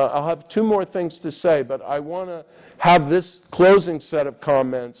close. I'll have two more things to say, but I want to have this closing set of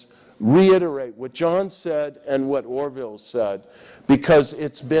comments reiterate what John said and what Orville said, because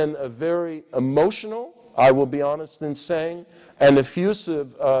it's been a very emotional, I will be honest in saying, and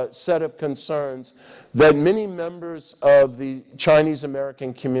effusive set of concerns that many members of the Chinese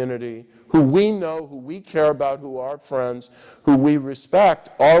American community who we know, who we care about, who are friends, who we respect,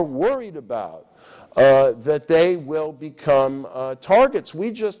 are worried about, that they will become targets.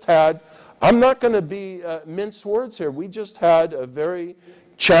 We just had, I'm not going to be mince words here, we just had a very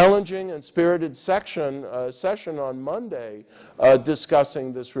challenging and spirited session on Monday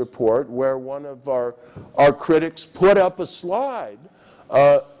discussing this report, where one of our critics put up a slide.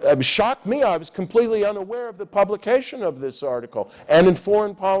 It shocked me. I was completely unaware of the publication of this article, and in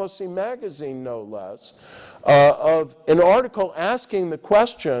Foreign Policy magazine, no less, of an article asking the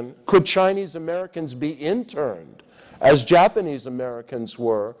question, could Chinese Americans be interned, as Japanese Americans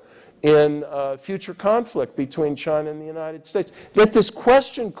were, in future conflict between China and the United States? That this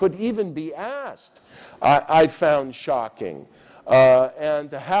question could even be asked, I found shocking. And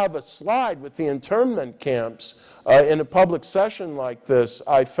to have a slide with the internment camps in a public session like this,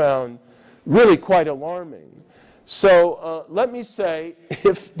 I found really quite alarming. So let me say,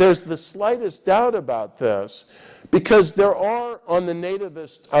 if there's the slightest doubt about this, because there are, on the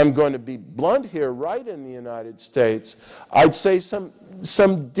nativist, I'm going to be blunt here, right in the United States, I'd say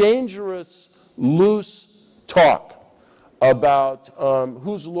some dangerous, loose talk about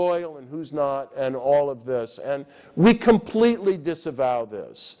who's loyal and who's not and all of this. And we completely disavow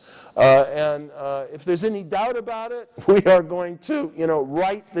this. And if there's any doubt about it, we are going to,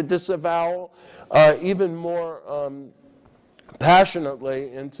 write the disavowal even more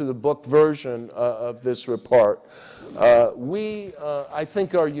passionately into the book version of this report. We, I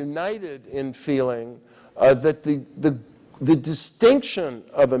think, are united in feeling that the distinction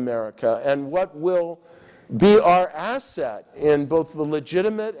of America and what will be our asset in both the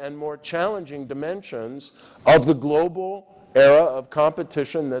legitimate and more challenging dimensions of the global era of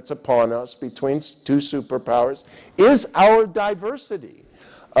competition that's upon us between two superpowers is our diversity.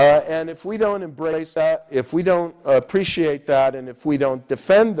 And if we don't embrace that, if we don't appreciate that, and if we don't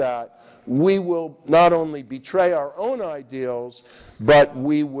defend that, we will not only betray our own ideals, but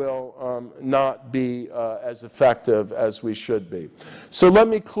we will not be as effective as we should be. So let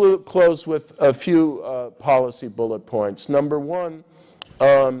me close with a few policy bullet points. Number one,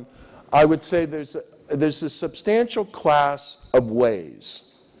 I would say there's a substantial class of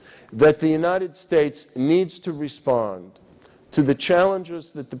ways that the United States needs to respond to the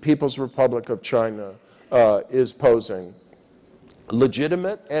challenges that the People's Republic of China is posing,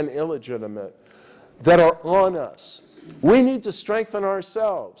 legitimate and illegitimate, that are on us. We need to strengthen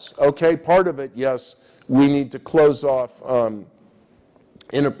ourselves. Okay, part of it, yes, we need to close off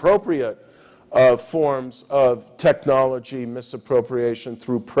inappropriate forms of technology misappropriation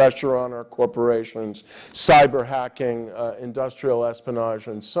through pressure on our corporations, cyber hacking, industrial espionage,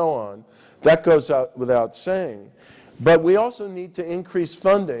 and so on. That goes out without saying. But we also need to increase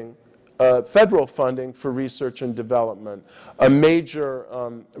funding, federal funding for research and development. A major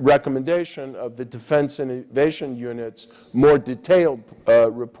recommendation of the Defense Innovation Unit's more detailed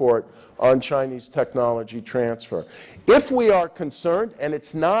report on Chinese technology transfer. If we are concerned, and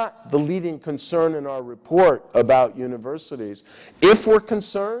it's not the leading concern in our report about universities, if we're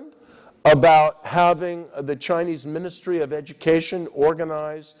concerned about having the Chinese Ministry of Education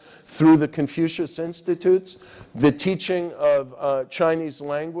organized through the Confucius Institutes, the teaching of Chinese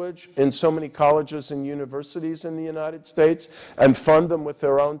language in so many colleges and universities in the United States, and fund them with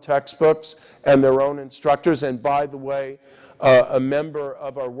their own textbooks and their own instructors. And by the way, a member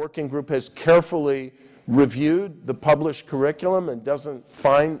of our working group has carefully reviewed the published curriculum and doesn't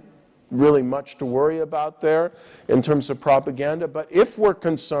find really much to worry about there in terms of propaganda. But if we're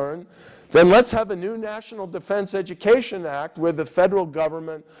concerned then let's have a new National Defense Education Act where the federal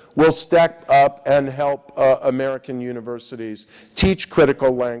government will step up and help American universities teach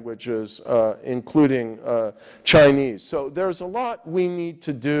critical languages, including Chinese. So there's a lot we need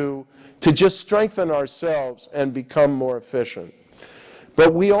to do to just strengthen ourselves and become more efficient.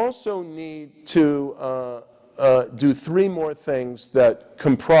 But we also need to do three more things that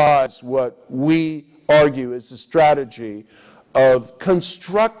comprise what we argue is a strategy of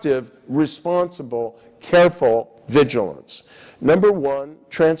constructive, responsible, careful vigilance. Number one,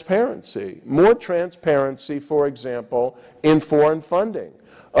 transparency. More transparency, for example, in foreign funding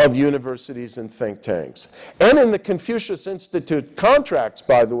of universities and think tanks. And in the Confucius Institute contracts,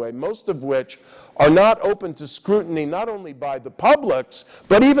 by the way, most of which are not open to scrutiny not only by the publics,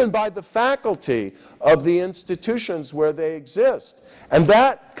 but even by the faculty of the institutions where they exist. And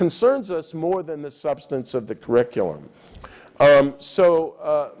that concerns us more than the substance of the curriculum.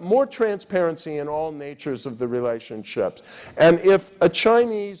 More transparency in all natures of the relationships. And if a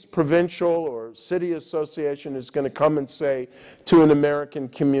Chinese provincial or city association is going to come and say to an American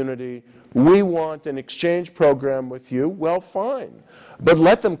community, we want an exchange program with you, well, fine. But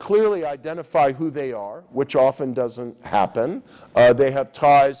let them clearly identify who they are, which often doesn't happen. They have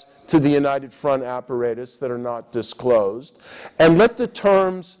ties to the United Front apparatus that are not disclosed. And let the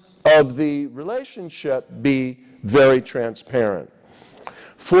terms of the relationship be very transparent.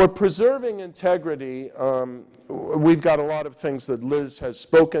 For preserving integrity, we've got a lot of things that Liz has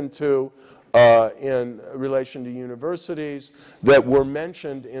spoken to in relation to universities that were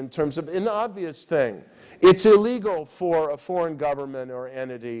mentioned in terms of an obvious thing. It's illegal for a foreign government or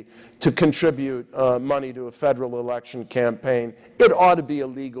entity to contribute money to a federal election campaign. It ought to be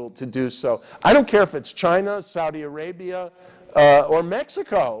illegal to do so. I don't care if it's China, Saudi Arabia, or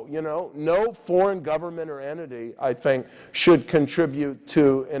Mexico, you know. No foreign government or entity, I think, should contribute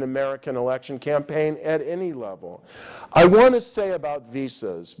to an American election campaign at any level. I want to say about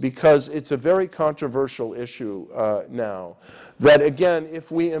visas, because it's a very controversial issue now, that again,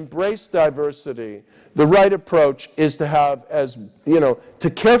 if we embrace diversity, the right approach is to have, as you know, to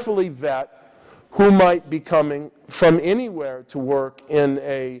carefully vet who might be coming from anywhere to work in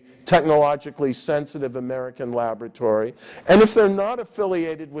a technologically sensitive American laboratory. And if they're not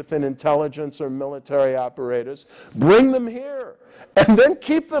affiliated with an intelligence or military apparatus, bring them here and then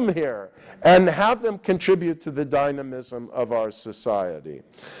keep them here and have them contribute to the dynamism of our society.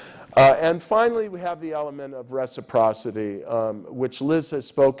 And finally, we have the element of reciprocity, which Liz has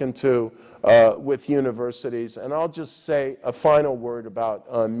spoken to with universities. And I'll just say a final word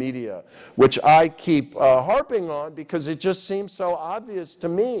about media, which I keep harping on because it just seems so obvious to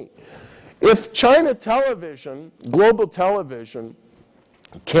me. If China television, global television,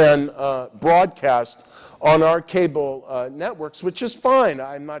 can broadcast on our cable networks, which is fine.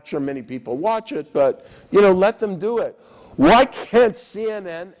 I'm not sure many people watch it, but you know, let them do it. Why can't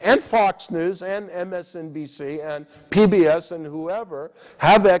CNN and Fox News and MSNBC and PBS and whoever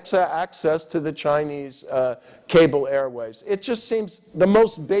have access to the Chinese cable airwaves? It just seems the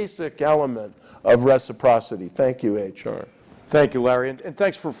most basic element of reciprocity. Thank you, HR. Thank you, Larry. And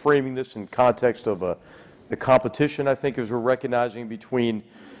thanks for framing this in context of the competition, I think, as we're recognizing between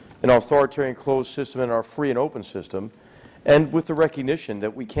an authoritarian closed system and our free and open system, and with the recognition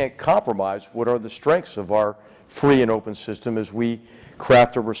that we can't compromise what are the strengths of our free and open system as we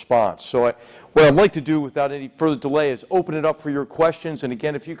craft a response. So what I'd like to do without any further delay is open it up for your questions. And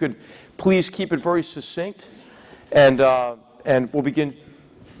again, if you could please keep it very succinct. And we'll begin,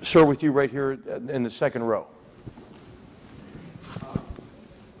 sir, with you right here in the second row.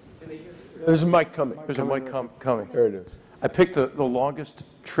 There's a mic coming. There's a mic coming. There it is. I picked the longest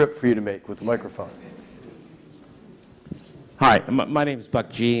trip for you to make with the microphone. Hi, my name is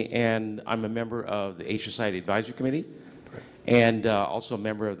Buck G, and I'm a member of the Asia Society Advisory Committee, and also a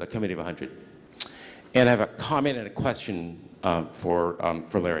member of the Committee of 100. And I have a comment and a question for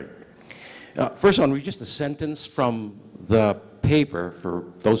Larry. First, I want to read just a sentence from the paper, for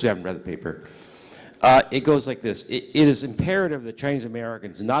those who haven't read the paper. It goes like this: it is imperative that Chinese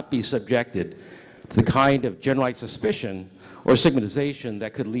Americans not be subjected to the kind of generalized suspicion or stigmatization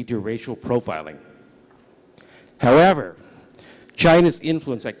that could lead to racial profiling. However, China's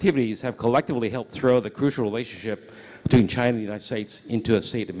influence activities have collectively helped throw the crucial relationship between China and the United States into a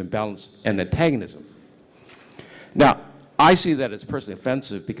state of imbalance and antagonism. Now, I see that as personally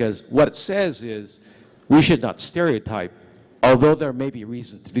offensive because what it says is we should not stereotype, although there may be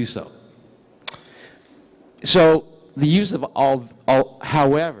reasons to do so. So the use of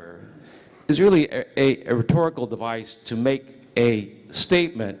however is really a rhetorical device to make a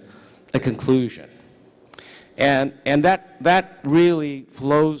statement a conclusion. And that really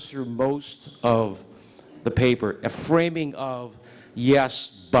flows through most of the paper, a framing of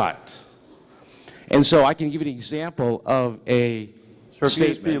yes, but. And so I can give you an example of a Sir, statement. if you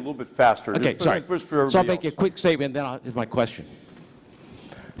just be a little bit faster. Okay, Just sorry. for So I'll make a quick statement, then here's my question.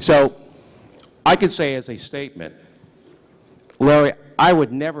 So I could say as a statement, Larry, I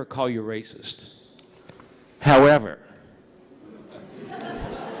would never call you racist. However,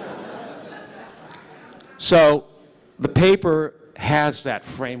 so the paper has that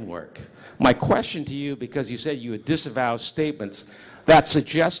framework. My question to you, because you said you would disavow statements that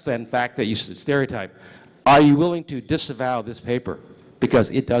suggest, in fact, that you stereotype, are you willing to disavow this paper?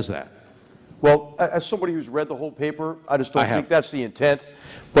 Because it does that. Well, as somebody who's read the whole paper, I just don't I have. think that's the intent.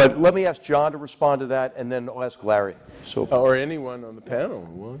 But let me ask John to respond to that, and then I'll ask Larry. So, Or anyone on the panel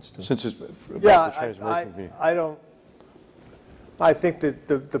who wants to. since it's about the Yeah, Chinese American community. I don't, I think that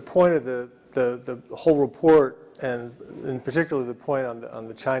the point of the whole report, and in particular the point on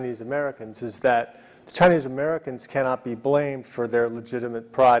the Chinese Americans, is that the Chinese Americans cannot be blamed for their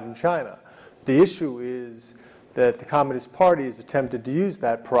legitimate pride in China. The issue is that the Communist Party has attempted to use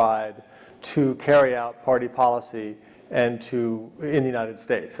that pride to carry out party policy and in the United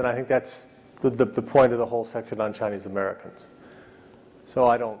States. And I think that's the point of the whole section on Chinese Americans. So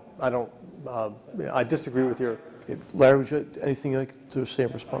I disagree with your. Larry, would you have anything you'd like to say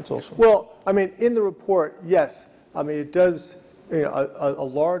in response also? Well, I mean, in the report, yes. I mean, it does, a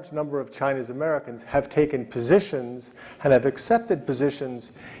large number of Chinese Americans have taken positions and have accepted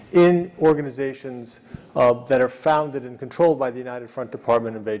positions in organizations that are founded and controlled by the United Front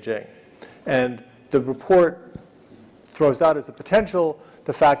Department in Beijing. And the report throws out as a potential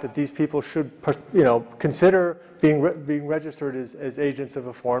the fact that these people should, consider being registered as agents of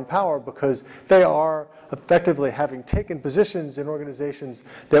a foreign power, because they are effectively having taken positions in organizations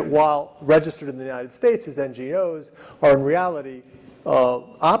that, while registered in the United States as NGOs, are in reality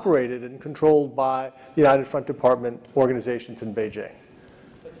operated and controlled by the United Front Department organizations in Beijing.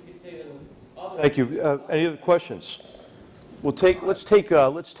 Thank you. Any other questions? Let's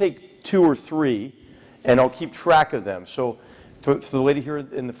take 2 or 3, and I'll keep track of them. So for the lady here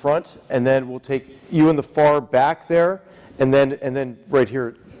in the front, and then we'll take you in the far back there, and then right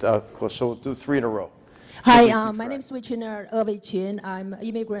here close. So we'll do 3 in a row. Hi, my name is Orville. I'm an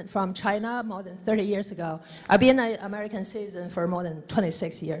immigrant from China more than 30 years ago. I've been an American citizen for more than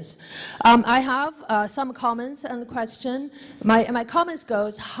 26 years. I have some comments and question. My comments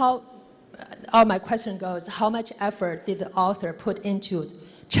goes my question goes, how much effort did the author put into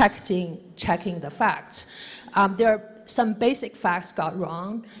checking the facts? There are some basic facts got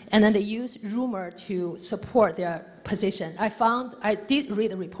wrong, and then they used rumor to support their position. I did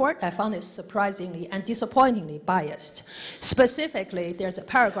read the report. I found it surprisingly and disappointingly biased. Specifically, there's a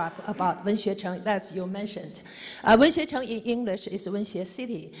paragraph about Wenxuecheng, as you mentioned. Wenxuecheng in English is Wenxue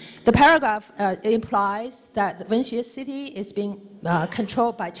City. The paragraph implies that Wenxue City is being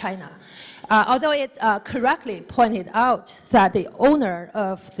controlled by China. Although it correctly pointed out that the owner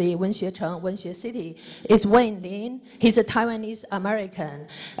of the Wenxuecheng, Wenxue City, is Wayne Lin. He's a Taiwanese American,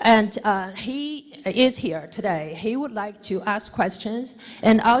 and he is here today. He would like to ask questions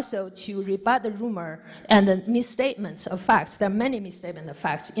and also to rebut the rumor and the misstatements of facts. There are many misstatements of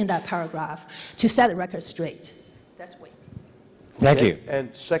facts in that paragraph to set the record straight. That's Wayne. Thank you.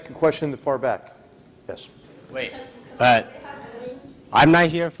 And second question in the far back. Yes. Wait, but I'm not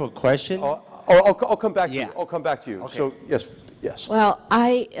here for question. I'll come back to you. Yeah. I'll come back to you. Okay. So yes. Well,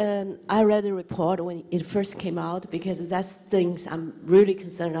 I read the report when it first came out because that's things I'm really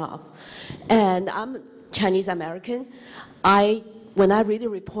concerned of. And I'm Chinese American. When I read the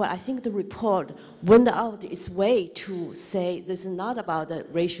report, I think the report went out its way to say this is not about the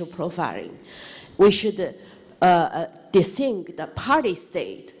racial profiling. We should distinguish the party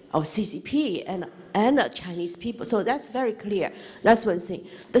state of CCP and the Chinese people. So that's very clear. That's one thing.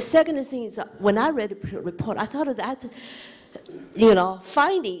 The second thing is when I read the report, I thought that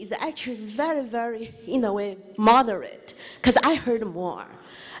finding is actually very, very, in a way, moderate, because I heard more.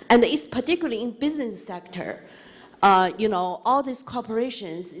 And it's particularly in business sector. All these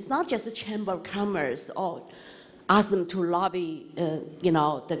corporations, it's not just the Chamber of Commerce or ask them to lobby,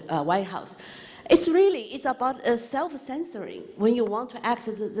 the White House. It's about self-censoring when you want to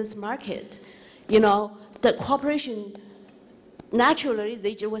access this market. The corporation, naturally,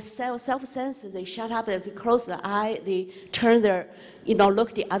 they just self-censor, they shut up, they close the eye, they turn their,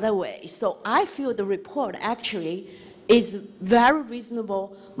 look the other way. So I feel the report actually is very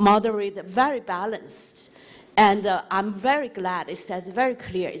reasonable, moderate, very balanced. And I'm very glad it says very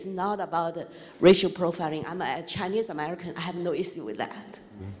clear it's not about racial profiling. I'm a Chinese American, I have no issue with that.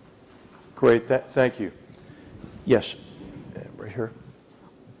 Great, thank you. Yes, right here,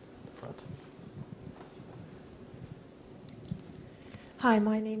 the front. Hi,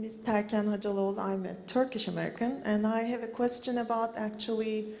 my name is Terken Hacaloğlu. I'm a Turkish American, and I have a question about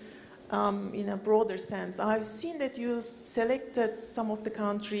actually, in a broader sense. I've seen that you selected some of the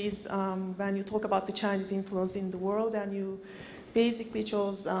countries when you talk about the Chinese influence in the world, and you basically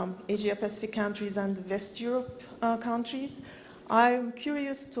chose Asia-Pacific countries and the West Europe countries. I'm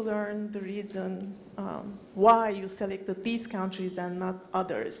curious to learn the reason why you selected these countries and not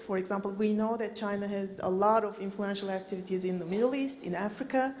others. For example, we know that China has a lot of influential activities in the Middle East, in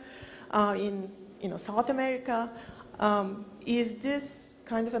Africa, in South America. Is this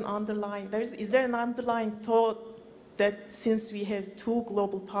kind of an underlying, is there an underlying thought that since we have two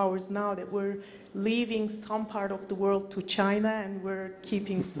global powers now that we're leaving some part of the world to China and we're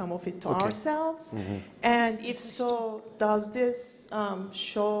keeping some of it to ourselves? Mm-hmm. And if so, does this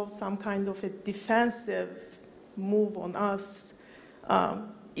show some kind of a defensive move on us?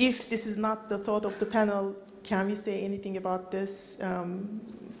 If this is not the thought of the panel, can we say anything about this?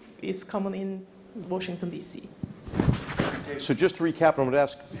 Is common in Washington, D.C.? So just to recap, I'm going to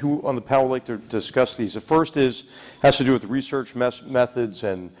ask who on the panel would like to discuss these. The first has to do with research methods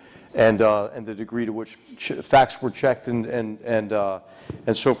and the degree to which facts were checked and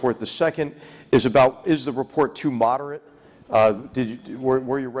so forth. The second is about, is the report too moderate?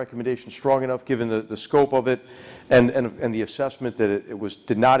 Were your recommendations strong enough given the scope of it and the assessment that it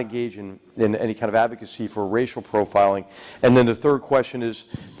did not engage in any kind of advocacy for racial profiling? And then the third question is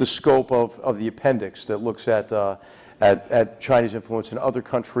the scope of the appendix that looks at Chinese influence in other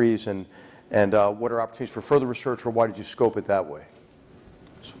countries and what are opportunities for further research, or why did you scope it that way?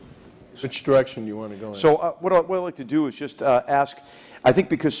 Which direction do you want to go in? So what I'd like to do is just ask, I think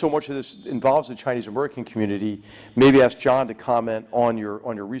because so much of this involves the Chinese American community, maybe ask John to comment on your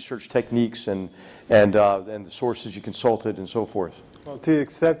research techniques and the sources you consulted and so forth. Well, to the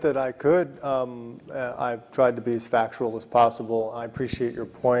extent that I could, I've tried to be as factual as possible. I appreciate your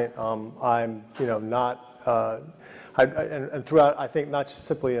point. I'm, not. And throughout, I think not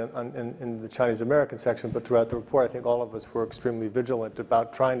simply in the Chinese American section, but throughout the report, I think all of us were extremely vigilant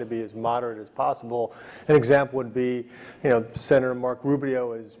about trying to be as moderate as possible. An example would be, Senator Mark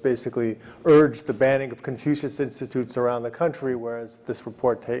Rubio has basically urged the banning of Confucius Institutes around the country, whereas this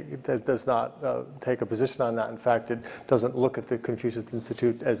report does not take a position on that. In fact, it doesn't look at the Confucius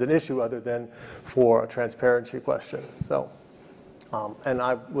Institute as an issue other than for a transparency question. So. And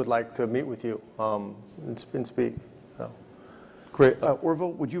I would like to meet with you and speak. So. Great.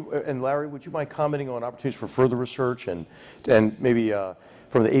 Orville, and Larry, would you mind commenting on opportunities for further research and maybe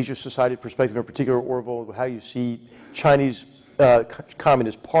from the Asia Society perspective in particular, Orville, how you see Chinese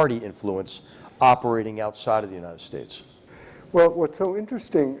Communist Party influence operating outside of the United States? Well, what's so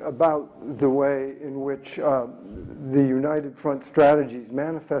interesting about the way in which the United Front strategies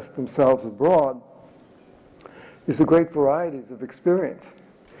manifest themselves abroad is the great varieties of experience.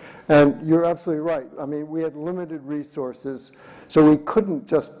 And you're absolutely right. I mean, we had limited resources, so we couldn't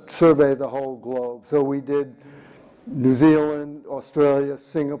just survey the whole globe. So we did New Zealand, Australia,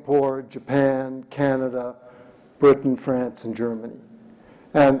 Singapore, Japan, Canada, Britain, France, and Germany.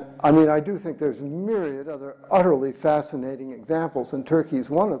 And I mean, I do think there's a myriad other utterly fascinating examples, and Turkey is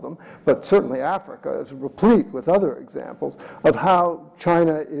one of them, but certainly Africa is replete with other examples of how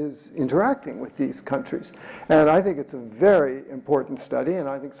China is interacting with these countries. And I think it's a very important study, and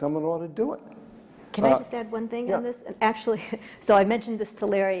I think someone ought to do it. Can I just add one thing on this? Actually, so I mentioned this to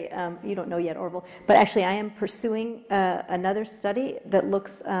Larry, you don't know yet, Orville, but actually I am pursuing another study that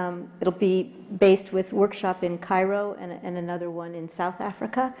looks, it'll be based with workshop in Cairo and another one in South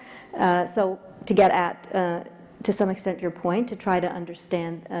Africa. So to get at, to some extent, your point, to try to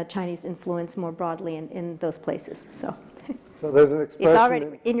understand Chinese influence more broadly in those places. So there's an expression. It's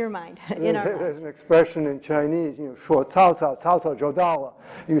already in your mind. There's an expression in Chinese, shuo cao cao, cao cao zhou dao le.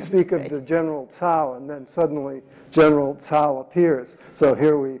 You speak of the General Cao, and then suddenly General Cao appears. So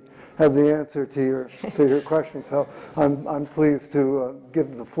here we have the answer to your question. So I'm pleased to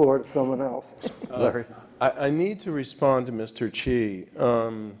give the floor to someone else. Larry. I need to respond to Mr. Chi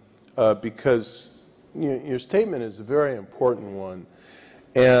because your statement is a very important one,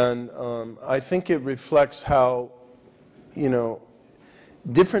 and I think it reflects how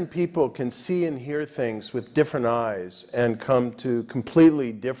different people can see and hear things with different eyes and come to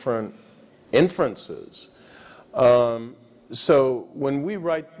completely different inferences. So when we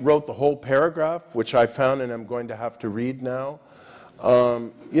wrote the whole paragraph, which I found and I'm going to have to read now,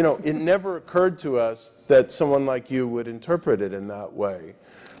 You know, it never occurred to us that someone like you would interpret it in that way.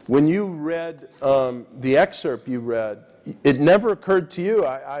 When you read the excerpt you read, it never occurred to you,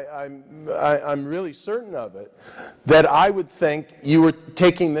 I'm really certain of it, that I would think you were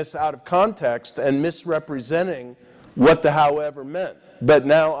taking this out of context and misrepresenting what the however meant. But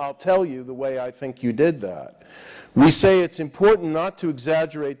now I'll tell you the way I think you did that. We say it's important not to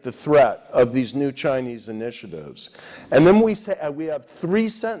exaggerate the threat of these new Chinese initiatives. And then we say, we have 3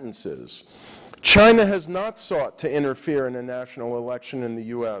 sentences. China has not sought to interfere in a national election in the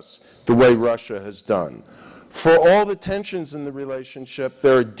U.S. the way Russia has done. For all the tensions in the relationship,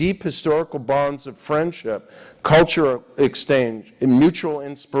 there are deep historical bonds of friendship, cultural exchange, and mutual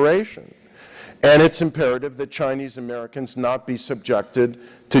inspiration. And it's imperative that Chinese Americans not be subjected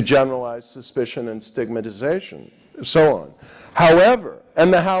to generalized suspicion and stigmatization, so on. However,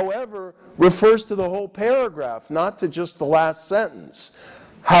 and the however refers to the whole paragraph, not to just the last sentence.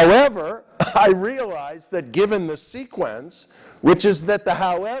 However, I realize that given the sequence, which is that the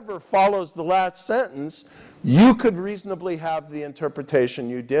however follows the last sentence, you could reasonably have the interpretation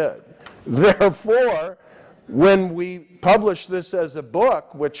you did. Therefore, when we publish this as a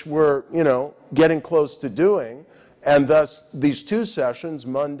book, which we're, getting close to doing, and thus these 2 sessions,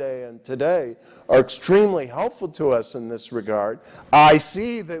 Monday and today, are extremely helpful to us in this regard, I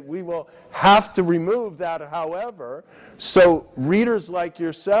see that we will have to remove that however, so readers like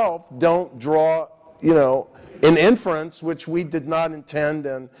yourself don't draw, an inference which we did not intend,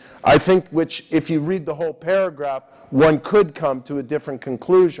 and I think which, if you read the whole paragraph, one could come to a different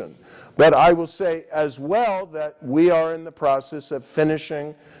conclusion. But I will say as well that we are in the process of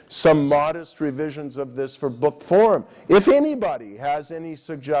finishing some modest revisions of this for book form. If anybody has any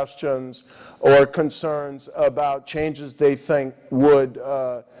suggestions or concerns about changes they think would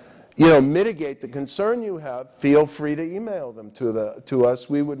mitigate the concern you have, feel free to email them to us.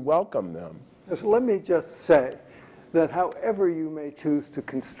 We would welcome them. So let me just say that however you may choose to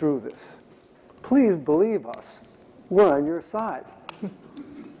construe this, please believe us, we're on your side.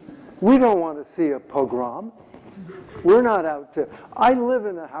 We don't want to see a pogrom. We're not out to... I live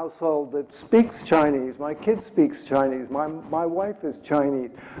in a household that speaks Chinese. My kid speaks Chinese. My wife is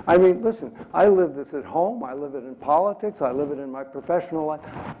Chinese. I mean, listen, I live this at home. I live it in politics. I live it in my professional life.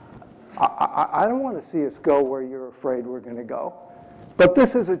 I don't want to see us go where you're afraid we're going to go. But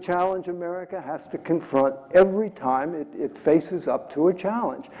this is a challenge America has to confront every time it faces up to a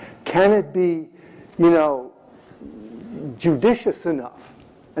challenge. Can it be, judicious enough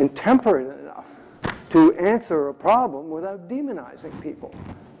and temperate enough to answer a problem without demonizing people?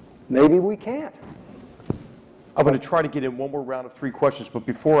 Maybe we can't. I'm going to try to get in one more round of 3 questions, but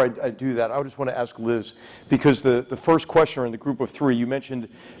before I do that, I just want to ask Liz, because the first questioner in the group of 3, you mentioned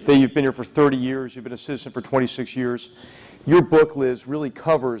that you've been here for 30 years, you've been a citizen for 26 years. Your book, Liz, really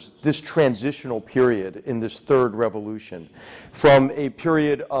covers this transitional period in this 3rd revolution, from a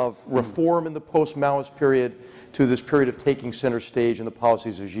period of reform in the post-Maoist period to this period of taking center stage in the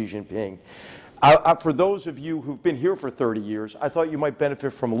policies of Xi Jinping. For those of you who've been here for 30 years, I thought you might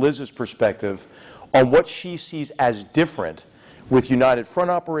benefit from Liz's perspective on what she sees as different with United Front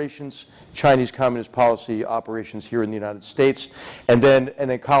operations, Chinese Communist policy operations here in the United States. And then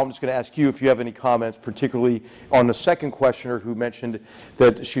Colin, I'm just going to ask you if you have any comments, particularly on the second questioner who mentioned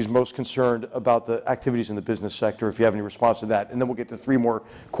that she's most concerned about the activities in the business sector, if you have any response to that. And then we'll get to 3 more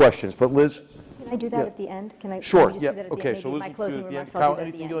questions. But Liz? Can I do that at the end? Sure, can I just yeah, do that at okay, the end? so Maybe Liz, my closing do it remarks, at the end. I'll do Kyle, that at the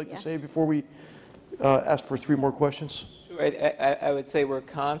anything end, you'd like to yeah. say before we ask for 3 more questions? I would say we're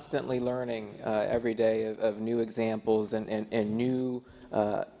constantly learning every day of new examples and new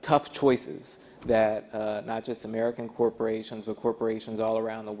tough choices that not just American corporations, but corporations all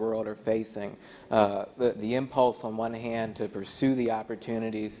around the world are facing. The impulse on one hand to pursue the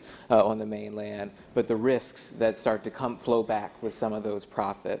opportunities on the mainland, but the risks that start to flow back with some of those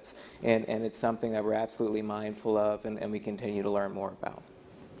profits. And it's something that we're absolutely mindful of and we continue to learn more about.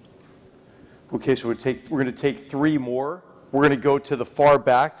 Okay, so we're going to take 3 more. We're going to go to the far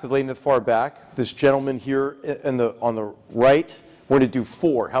back, to the lady in the far back. This gentleman here on the right. We're going to do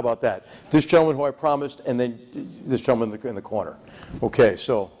 4. How about that? This gentleman who I promised, and then this gentleman in the corner. Okay,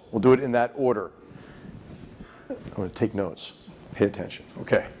 so we'll do it in that order. I'm going to take notes. Pay attention.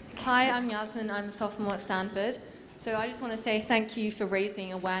 Okay. Hi, I'm Yasmin. I'm a sophomore at Stanford. So I just want to say thank you for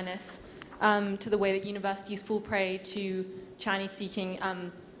raising awareness to the way that universities fall prey to Chinese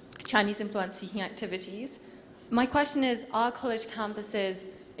influence-seeking activities. My question is, are college campuses,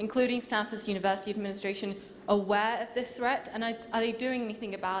 including Stanford's university administration, aware of this threat, and are they doing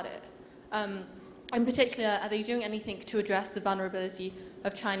anything about it? In particular, are they doing anything to address the vulnerability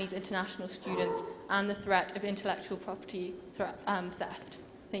of Chinese international students and the threat of intellectual property theft?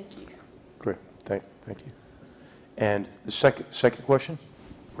 Thank you. Great. Thank you. And the second question?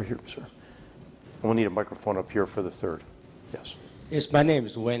 We're here, sir. We'll need a microphone up here for the third. Yes. Yes, my name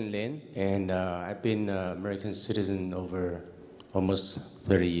is Wen Lin, and I've been an American citizen over almost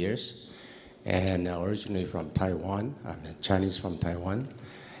 30 years, and originally from Taiwan. I'm a Chinese from Taiwan,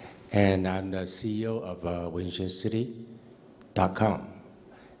 and I'm the CEO of WinShareCity.com,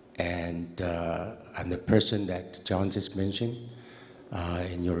 and I'm the person that John just mentioned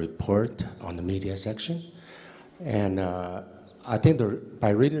in your report on the media section. And I think by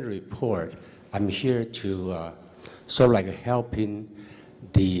reading the report, I'm here to sort of like helping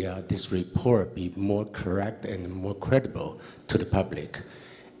this report be more correct and more credible to the public.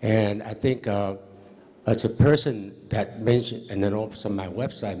 And I think as a person that mentioned, and then also my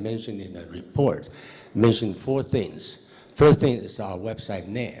website mentioned in the report, mentioned 4 things. First thing is our website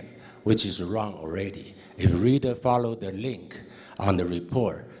name, which is wrong already. If reader follow the link on the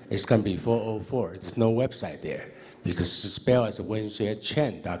report, it's going to be 404. There's no website there, because it's spelled as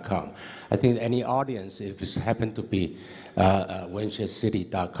WinShareChen.com. I think any audience, if it happen to be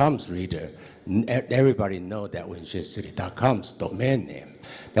WinShareCity.com's reader, everybody know that WinShareCity.com's domain name.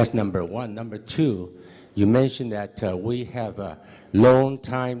 That's number 1. Number 2, you mentioned that we have a long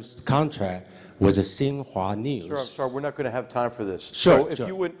time contract with the Xinhua News. Sure, I'm sorry, we're not going to have time for this. Sure,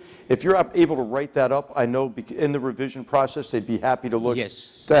 So if you're able to write that up, I know in the revision process they'd be happy to look.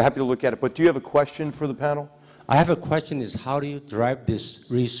 Yes. They're happy to look at it. But do you have a question for the panel? I have a question: is how do you drive this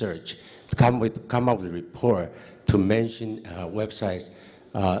research to come up with a report to mention websites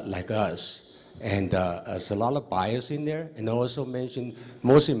like us? And there's a lot of bias in there, and also mention,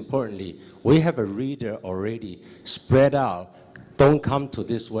 most importantly, we have a reader already spread out. Don't come to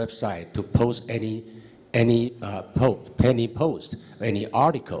this website to post any post, any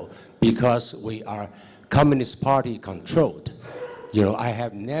article, because we are Communist Party controlled. You know, I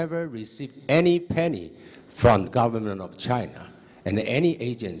have never received any penny from the government of China and any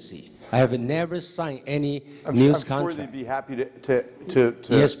agency. I have never signed any news contract. I'm sure they'd be happy to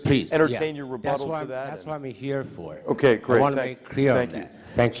yes, please. entertain your rebuttal to that. That's what I'm here for. Okay, great. I want to make clear on that.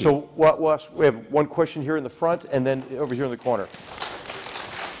 Thank you. So we have one question here in the front, and then over here in the corner.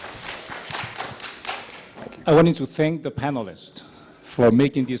 I wanted to thank the panelists for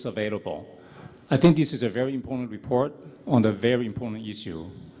making this available. I think this is a very important report on a very important issue.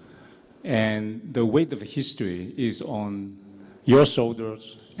 And the weight of history is on your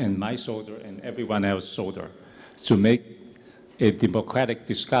shoulders and my shoulder and everyone else's shoulder to make a democratic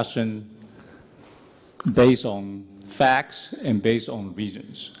discussion based on facts and based on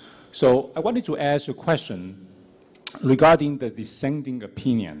reasons. So I wanted to ask a question regarding the dissenting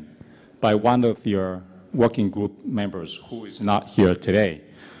opinion by one of your working group members who is not here today,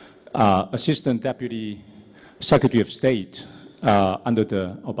 Assistant Deputy Secretary of State under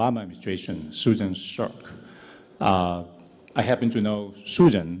the Obama administration, Susan Shirk. I happen to know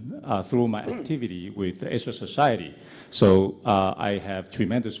Susan through my activity with the Asia Society, so I have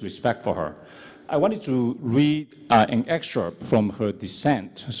tremendous respect for her. I wanted to read an excerpt from her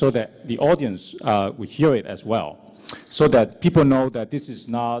dissent so that the audience will hear it as well, so that people know that this does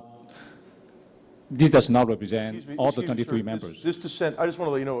not represent all the 23 members. This dissent, I just want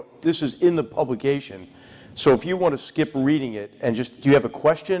to let you know, this is in the publication. So if you want to skip reading it and just, do you have a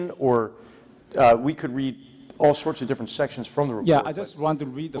question, or we could read all sorts of different sections from the report? Yeah, I just want to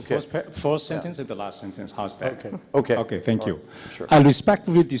read the first sentence and the last sentence. How's that? Okay, thank you. Sure. I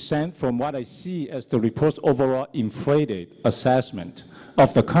respectfully dissent from what I see as the report's overall inflated assessment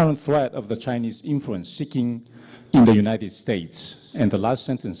of the current threat of the Chinese influence seeking in the United States. And the last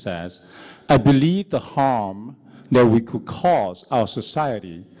sentence says, I believe the harm that we could cause our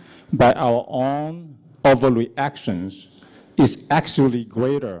society by our own overreactions is actually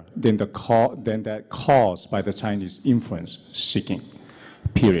greater than that caused by the Chinese influence seeking,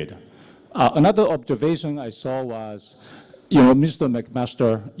 period. Another observation I saw was, Mr.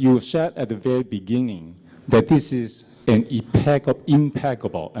 McMaster, you said at the very beginning that this is an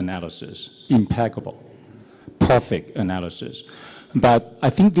impeccable analysis, perfect analysis. But I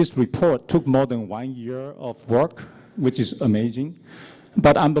think this report took more than 1 year of work, which is amazing.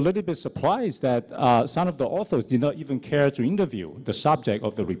 But I'm a little bit surprised that some of the authors did not even care to interview the subject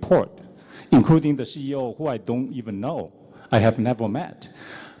of the report, including the CEO, who I don't even know. I have never met.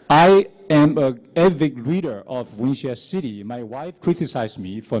 I am an avid reader of Winshare City. My wife criticized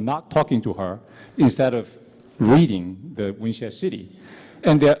me for not talking to her instead of reading the Winshare City.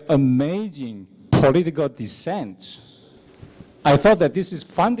 And there are amazing political dissents I thought that this is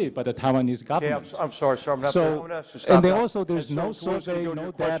funded by the Taiwanese government. Okay, I'm sorry, sir. I'm going to have to stop. And then now. also there's And so no who else can survey, go to no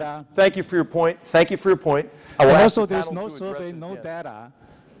your question? data. Thank you for your point. Thank you for your point. I will And ask also the there's panel no to address survey, it no again. data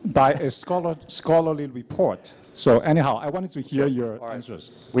by a scholarly report. So anyhow, I wanted to hear your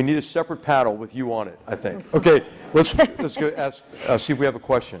answers. We need a separate panel with you on it, I think. Okay, let's go ask, see if we have a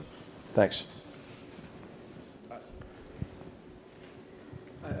question. Thanks.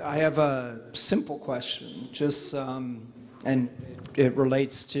 I have a simple question, just and it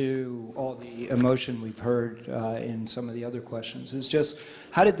relates to all the emotion we've heard in some of the other questions. It's just,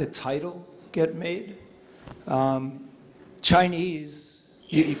 how did the title get made? Chinese,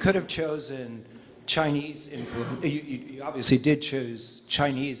 you could have chosen Chinese influence. You obviously did choose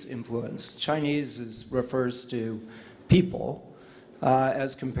Chinese influence. Chinese refers to people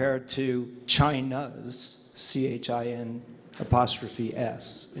as compared to China's, C-H-I-N apostrophe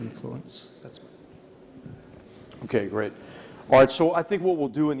S influence. That's Okay, great. All right, so I think what we'll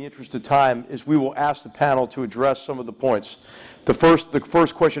do in the interest of time is we will ask the panel to address some of the points. The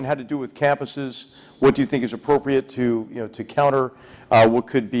first question had to do with campuses. What do you think is appropriate to, to counter what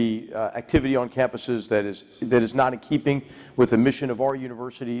could be activity on campuses that is not in keeping with the mission of our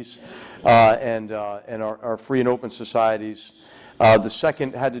universities and our free and open societies. The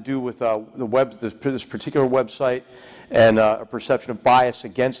second had to do with this particular website and a perception of bias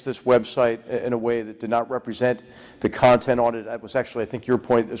against this website in a way that did not represent the content on it. That was actually, I think, your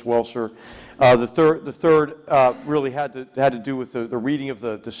point as well, sir. The third really had to do with the reading of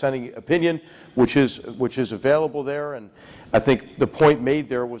the dissenting opinion, which is available there. And I think the point made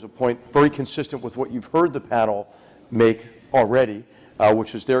there was a point very consistent with what you've heard the panel make already,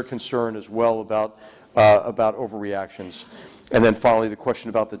 which is their concern as well about overreactions. And then finally, the question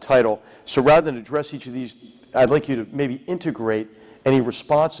about the title. So rather than address each of these, I'd like you to maybe integrate any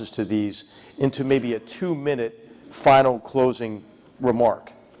responses to these into maybe a 2-minute final closing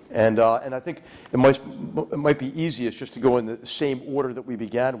remark. And I think it might be easiest just to go in the same order that we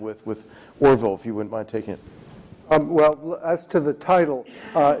began with Orville, if you wouldn't mind taking it. Well, as to the title,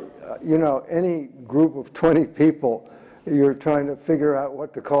 any group of 20 people, you're trying to figure out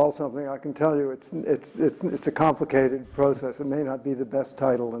what to call something. I can tell you it's a complicated process. It may not be the best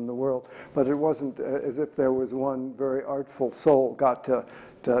title in the world, but it wasn't as if there was one very artful soul got to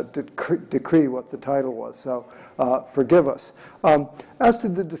decree what the title was. So forgive us. As to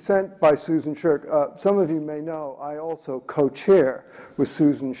the dissent by Susan Shirk, some of you may know I also co-chair with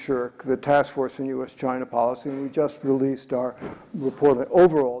Susan Shirk the Task Force in U.S.-China Policy, and we just released our report on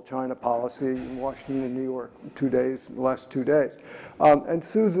overall China policy in Washington and New York the last 2 days. And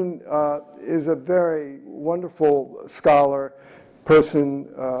Susan is a very wonderful scholar, person,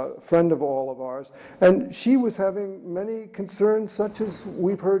 friend of all of ours, and she was having many concerns such as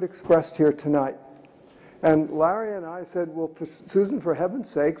we've heard expressed here tonight. And Larry and I said, well, Susan, for heaven's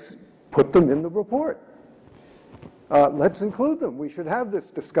sakes, put them in the report. Let's include them. We should have this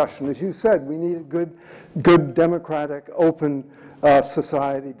discussion. As you said, we need a good democratic, open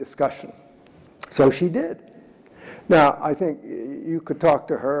society discussion. So she did. Now, I think you could talk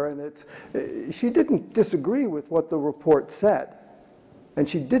to her, and she didn't disagree with what the report said. And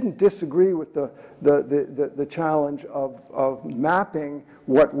she didn't disagree with the challenge of mapping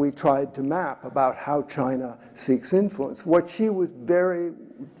what we tried to map about how China seeks influence. What she was very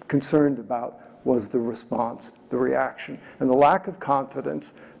concerned about was the response, the reaction, and the lack of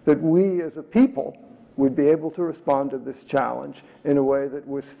confidence that we as a people would be able to respond to this challenge in a way that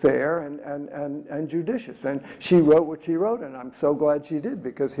was fair and judicious. And she wrote what she wrote, and I'm so glad she did,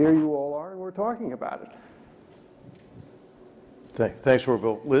 because here you all are, and we're talking about it. Thanks,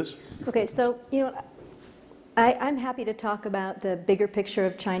 Orville. Liz? Okay, so, I'm happy to talk about the bigger picture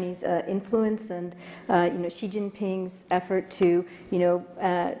of Chinese influence and, Xi Jinping's effort to,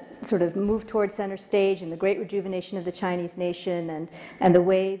 sort of move towards center stage and the great rejuvenation of the Chinese nation and the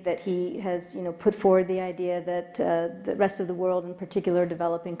way that he has, put forward the idea that the rest of the world, in particular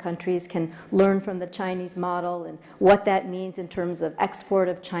developing countries, can learn from the Chinese model and what that means in terms of export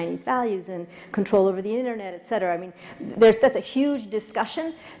of Chinese values and control over the internet, et cetera. I mean, that's a huge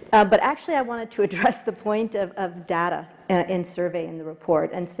discussion, but actually I wanted to address the point of data in survey in the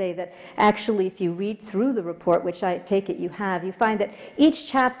report and say that actually if you read through the report, which I take it you have, you find that each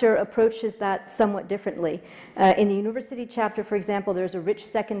chapter approaches that somewhat differently. In the university chapter, for example, there's a rich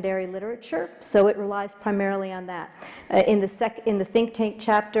secondary literature, so it relies primarily on that. In the think tank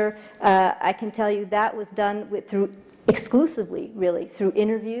chapter, I can tell you that was done exclusively, really, through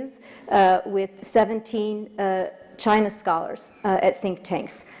interviews with 17 China scholars at think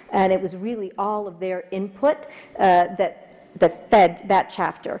tanks. And it was really all of their input that that fed that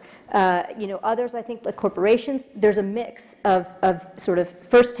chapter. Others, I think, like corporations, there's a mix of sort of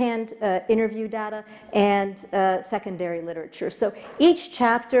firsthand interview data and secondary literature. So each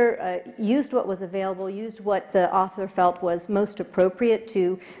chapter used what was available, used what the author felt was most appropriate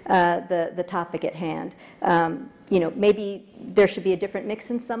to the topic at hand. Maybe there should be a different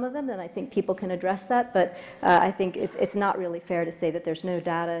mix in some of them, and I think people can address that, but I think it's not really fair to say that there's no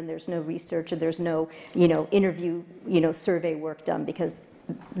data and there's no research and there's no, interview, survey work done, because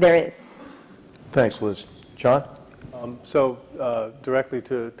there is. Thanks, Liz. John? Directly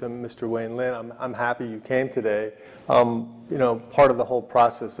to Mr. Wayne Lin, I'm happy you came today. Part of the whole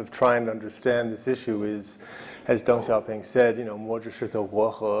process of trying to understand this issue is, as Deng Xiaoping said, 摸着石头过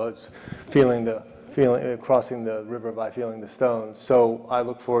河, it's crossing the river by feeling the stones. So I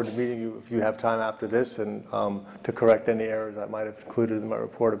look forward to meeting you if you have time after this, and to correct any errors I might have included in my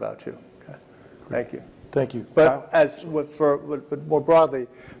report about you. Okay. Thank you. Thank you. But but more broadly, I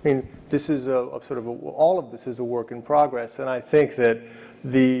mean, this is all of this is a work in progress, and I think that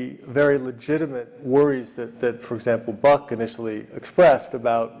the very legitimate worries that for example, Buck initially expressed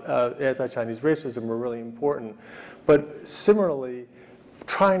about anti-Chinese racism are really important. But similarly,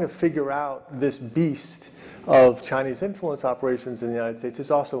 trying to figure out this beast of Chinese influence operations in the United States is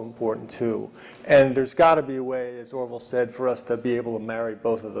also important too. And there's got to be a way, as Orville said, for us to be able to marry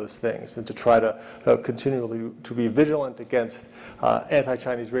both of those things and to try to continually to be vigilant against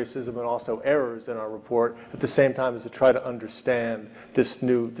anti-Chinese racism and also errors in our report, at the same time as to try to understand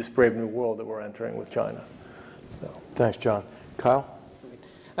this brave new world that we're entering with China. So. Thanks, John. Kyle?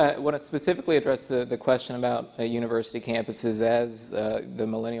 I want to specifically address the question about university campuses as the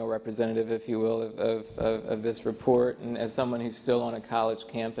millennial representative, if you will, of this report, and as someone who's still on a college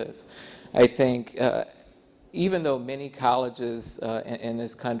campus. I think even though many colleges in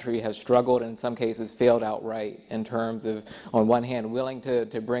this country have struggled and in some cases failed outright in terms of, on one hand, willing to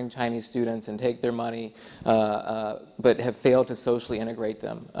bring Chinese students and take their money, but have failed to socially integrate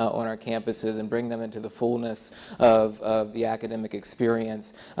them on our campuses and bring them into the fullness of the academic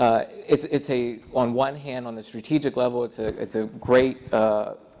experience. On one hand, on the strategic level, it's a great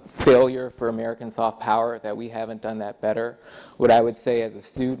failure for American soft power that we haven't done that better. What I would say as a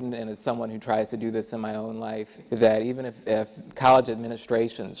student and as someone who tries to do this in my own life, that even if college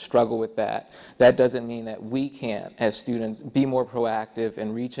administrations struggle with that, that doesn't mean that we can't, as students, be more proactive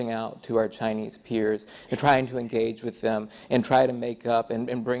in reaching out to our Chinese peers and trying to engage with them and try to make up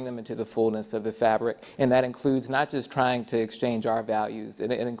and bring them into the fullness of the fabric. And that includes not just trying to exchange our values,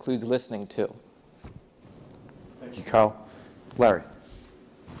 it includes listening too. Thank you, Kyle. Larry?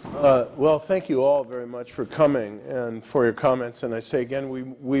 Well, thank you all very much for coming and for your comments. And I say again,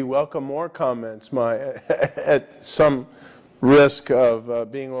 we welcome more comments. At some risk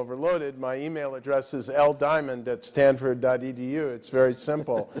of being overloaded, my email address is ldiamond@stanford.edu. It's very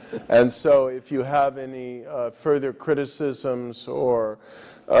simple. And so if you have any further criticisms or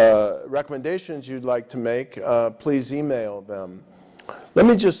recommendations you'd like to make, please email them. Let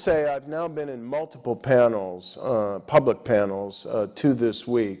me just say I've now been in multiple panels, public panels, this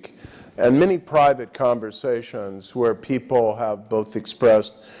week, and many private conversations where people have both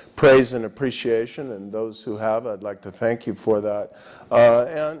expressed praise and appreciation, and those who have, I'd like to thank you for that,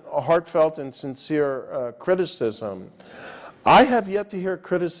 and a heartfelt and sincere criticism. I have yet to hear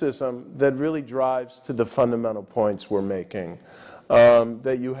criticism that really drives to the fundamental points we're making,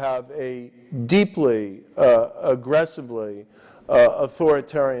 that you have a deeply, aggressively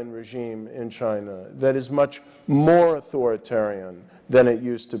authoritarian regime in China that is much more authoritarian than it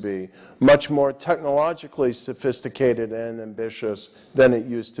used to be, much more technologically sophisticated and ambitious than it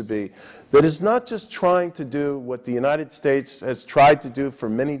used to be, that is not just trying to do what the United States has tried to do for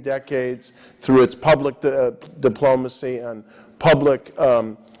many decades through its public diplomacy and public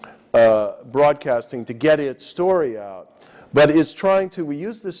broadcasting to get its story out, but is trying to, we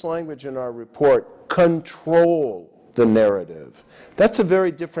use this language in our report, control the narrative. That's a very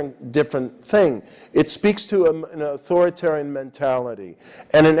different thing. It speaks to an authoritarian mentality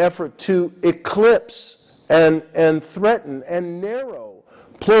and an effort to eclipse and threaten and narrow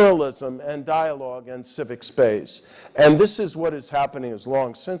pluralism and dialogue and civic space. And this is what is happening, has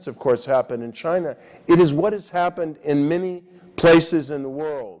long since, of course, happened in China. It is what has happened in many places in the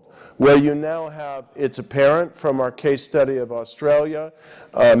world, where you now have, it's apparent from our case study of Australia,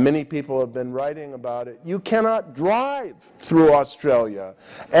 many people have been writing about it, you cannot drive through Australia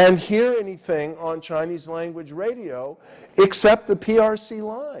and hear anything on Chinese language radio except the PRC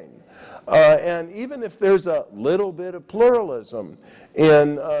line. And even if there's a little bit of pluralism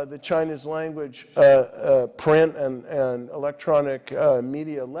in the Chinese language print and electronic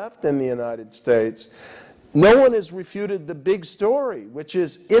media left in the United States, no one has refuted the big story, which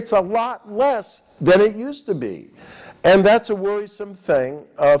is it's a lot less than it used to be. And that's a worrisome thing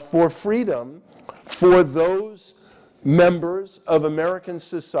for freedom for those members of American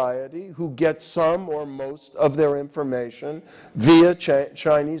society who get some or most of their information via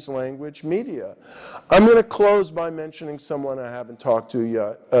Chinese language media. I'm going to close by mentioning someone I haven't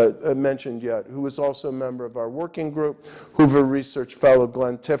mentioned yet, who is also a member of our working group, Hoover Research Fellow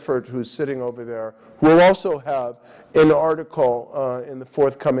Glenn Tiffert, who's sitting over there, who will also have an article in the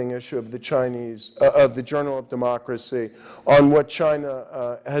forthcoming issue of the Journal of Democracy on what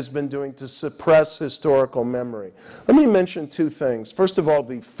China has been doing to suppress historical memory. Let me mention two things. First of all,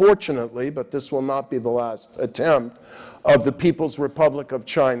 fortunately, but this will not be the last attempt of the People's Republic of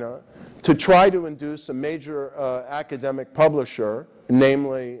China to try to induce a major academic publisher,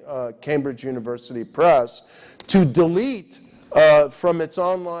 namely Cambridge University Press, to delete from its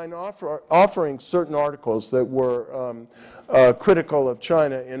online offering certain articles that were critical of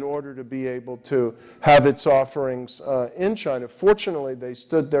China in order to be able to have its offerings in China. Fortunately, they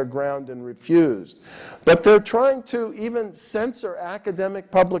stood their ground and refused. But they're trying to even censor academic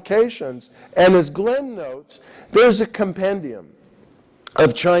publications. And as Glenn notes, there's a compendium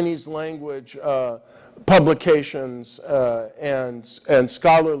of Chinese language publications and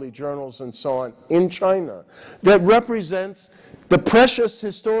scholarly journals and so on in China that represents the precious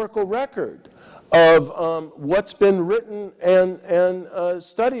historical record of what's been written and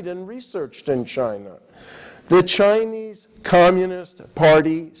studied and researched in China. The Chinese Communist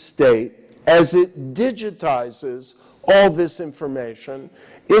Party state, as it digitizes all this information,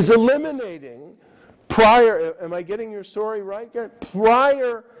 is eliminating prior, am I getting your story right?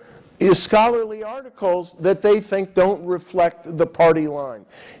 Prior scholarly articles that they think don't reflect the party line.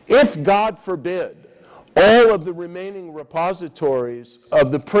 If, God forbid, all of the remaining repositories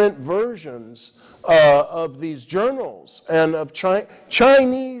of the print versions of these journals and of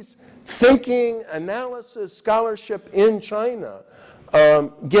Chinese thinking, analysis, scholarship in China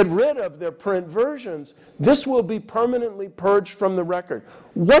get rid of their print versions, this will be permanently purged from the record.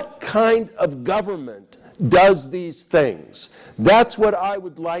 What kind of government does these things? That's what I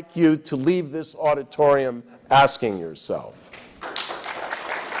would like you to leave this auditorium asking yourself.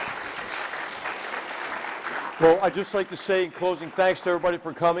 Well, I'd just like to say in closing, thanks to everybody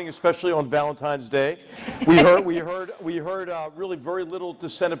for coming, especially on Valentine's Day. We heard really very little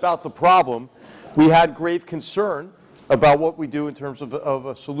dissent about the problem. We had grave concern about what we do in terms of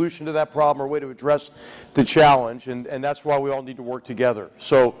a solution to that problem or a way to address the challenge, and that's why we all need to work together.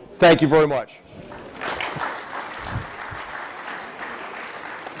 So thank you very much.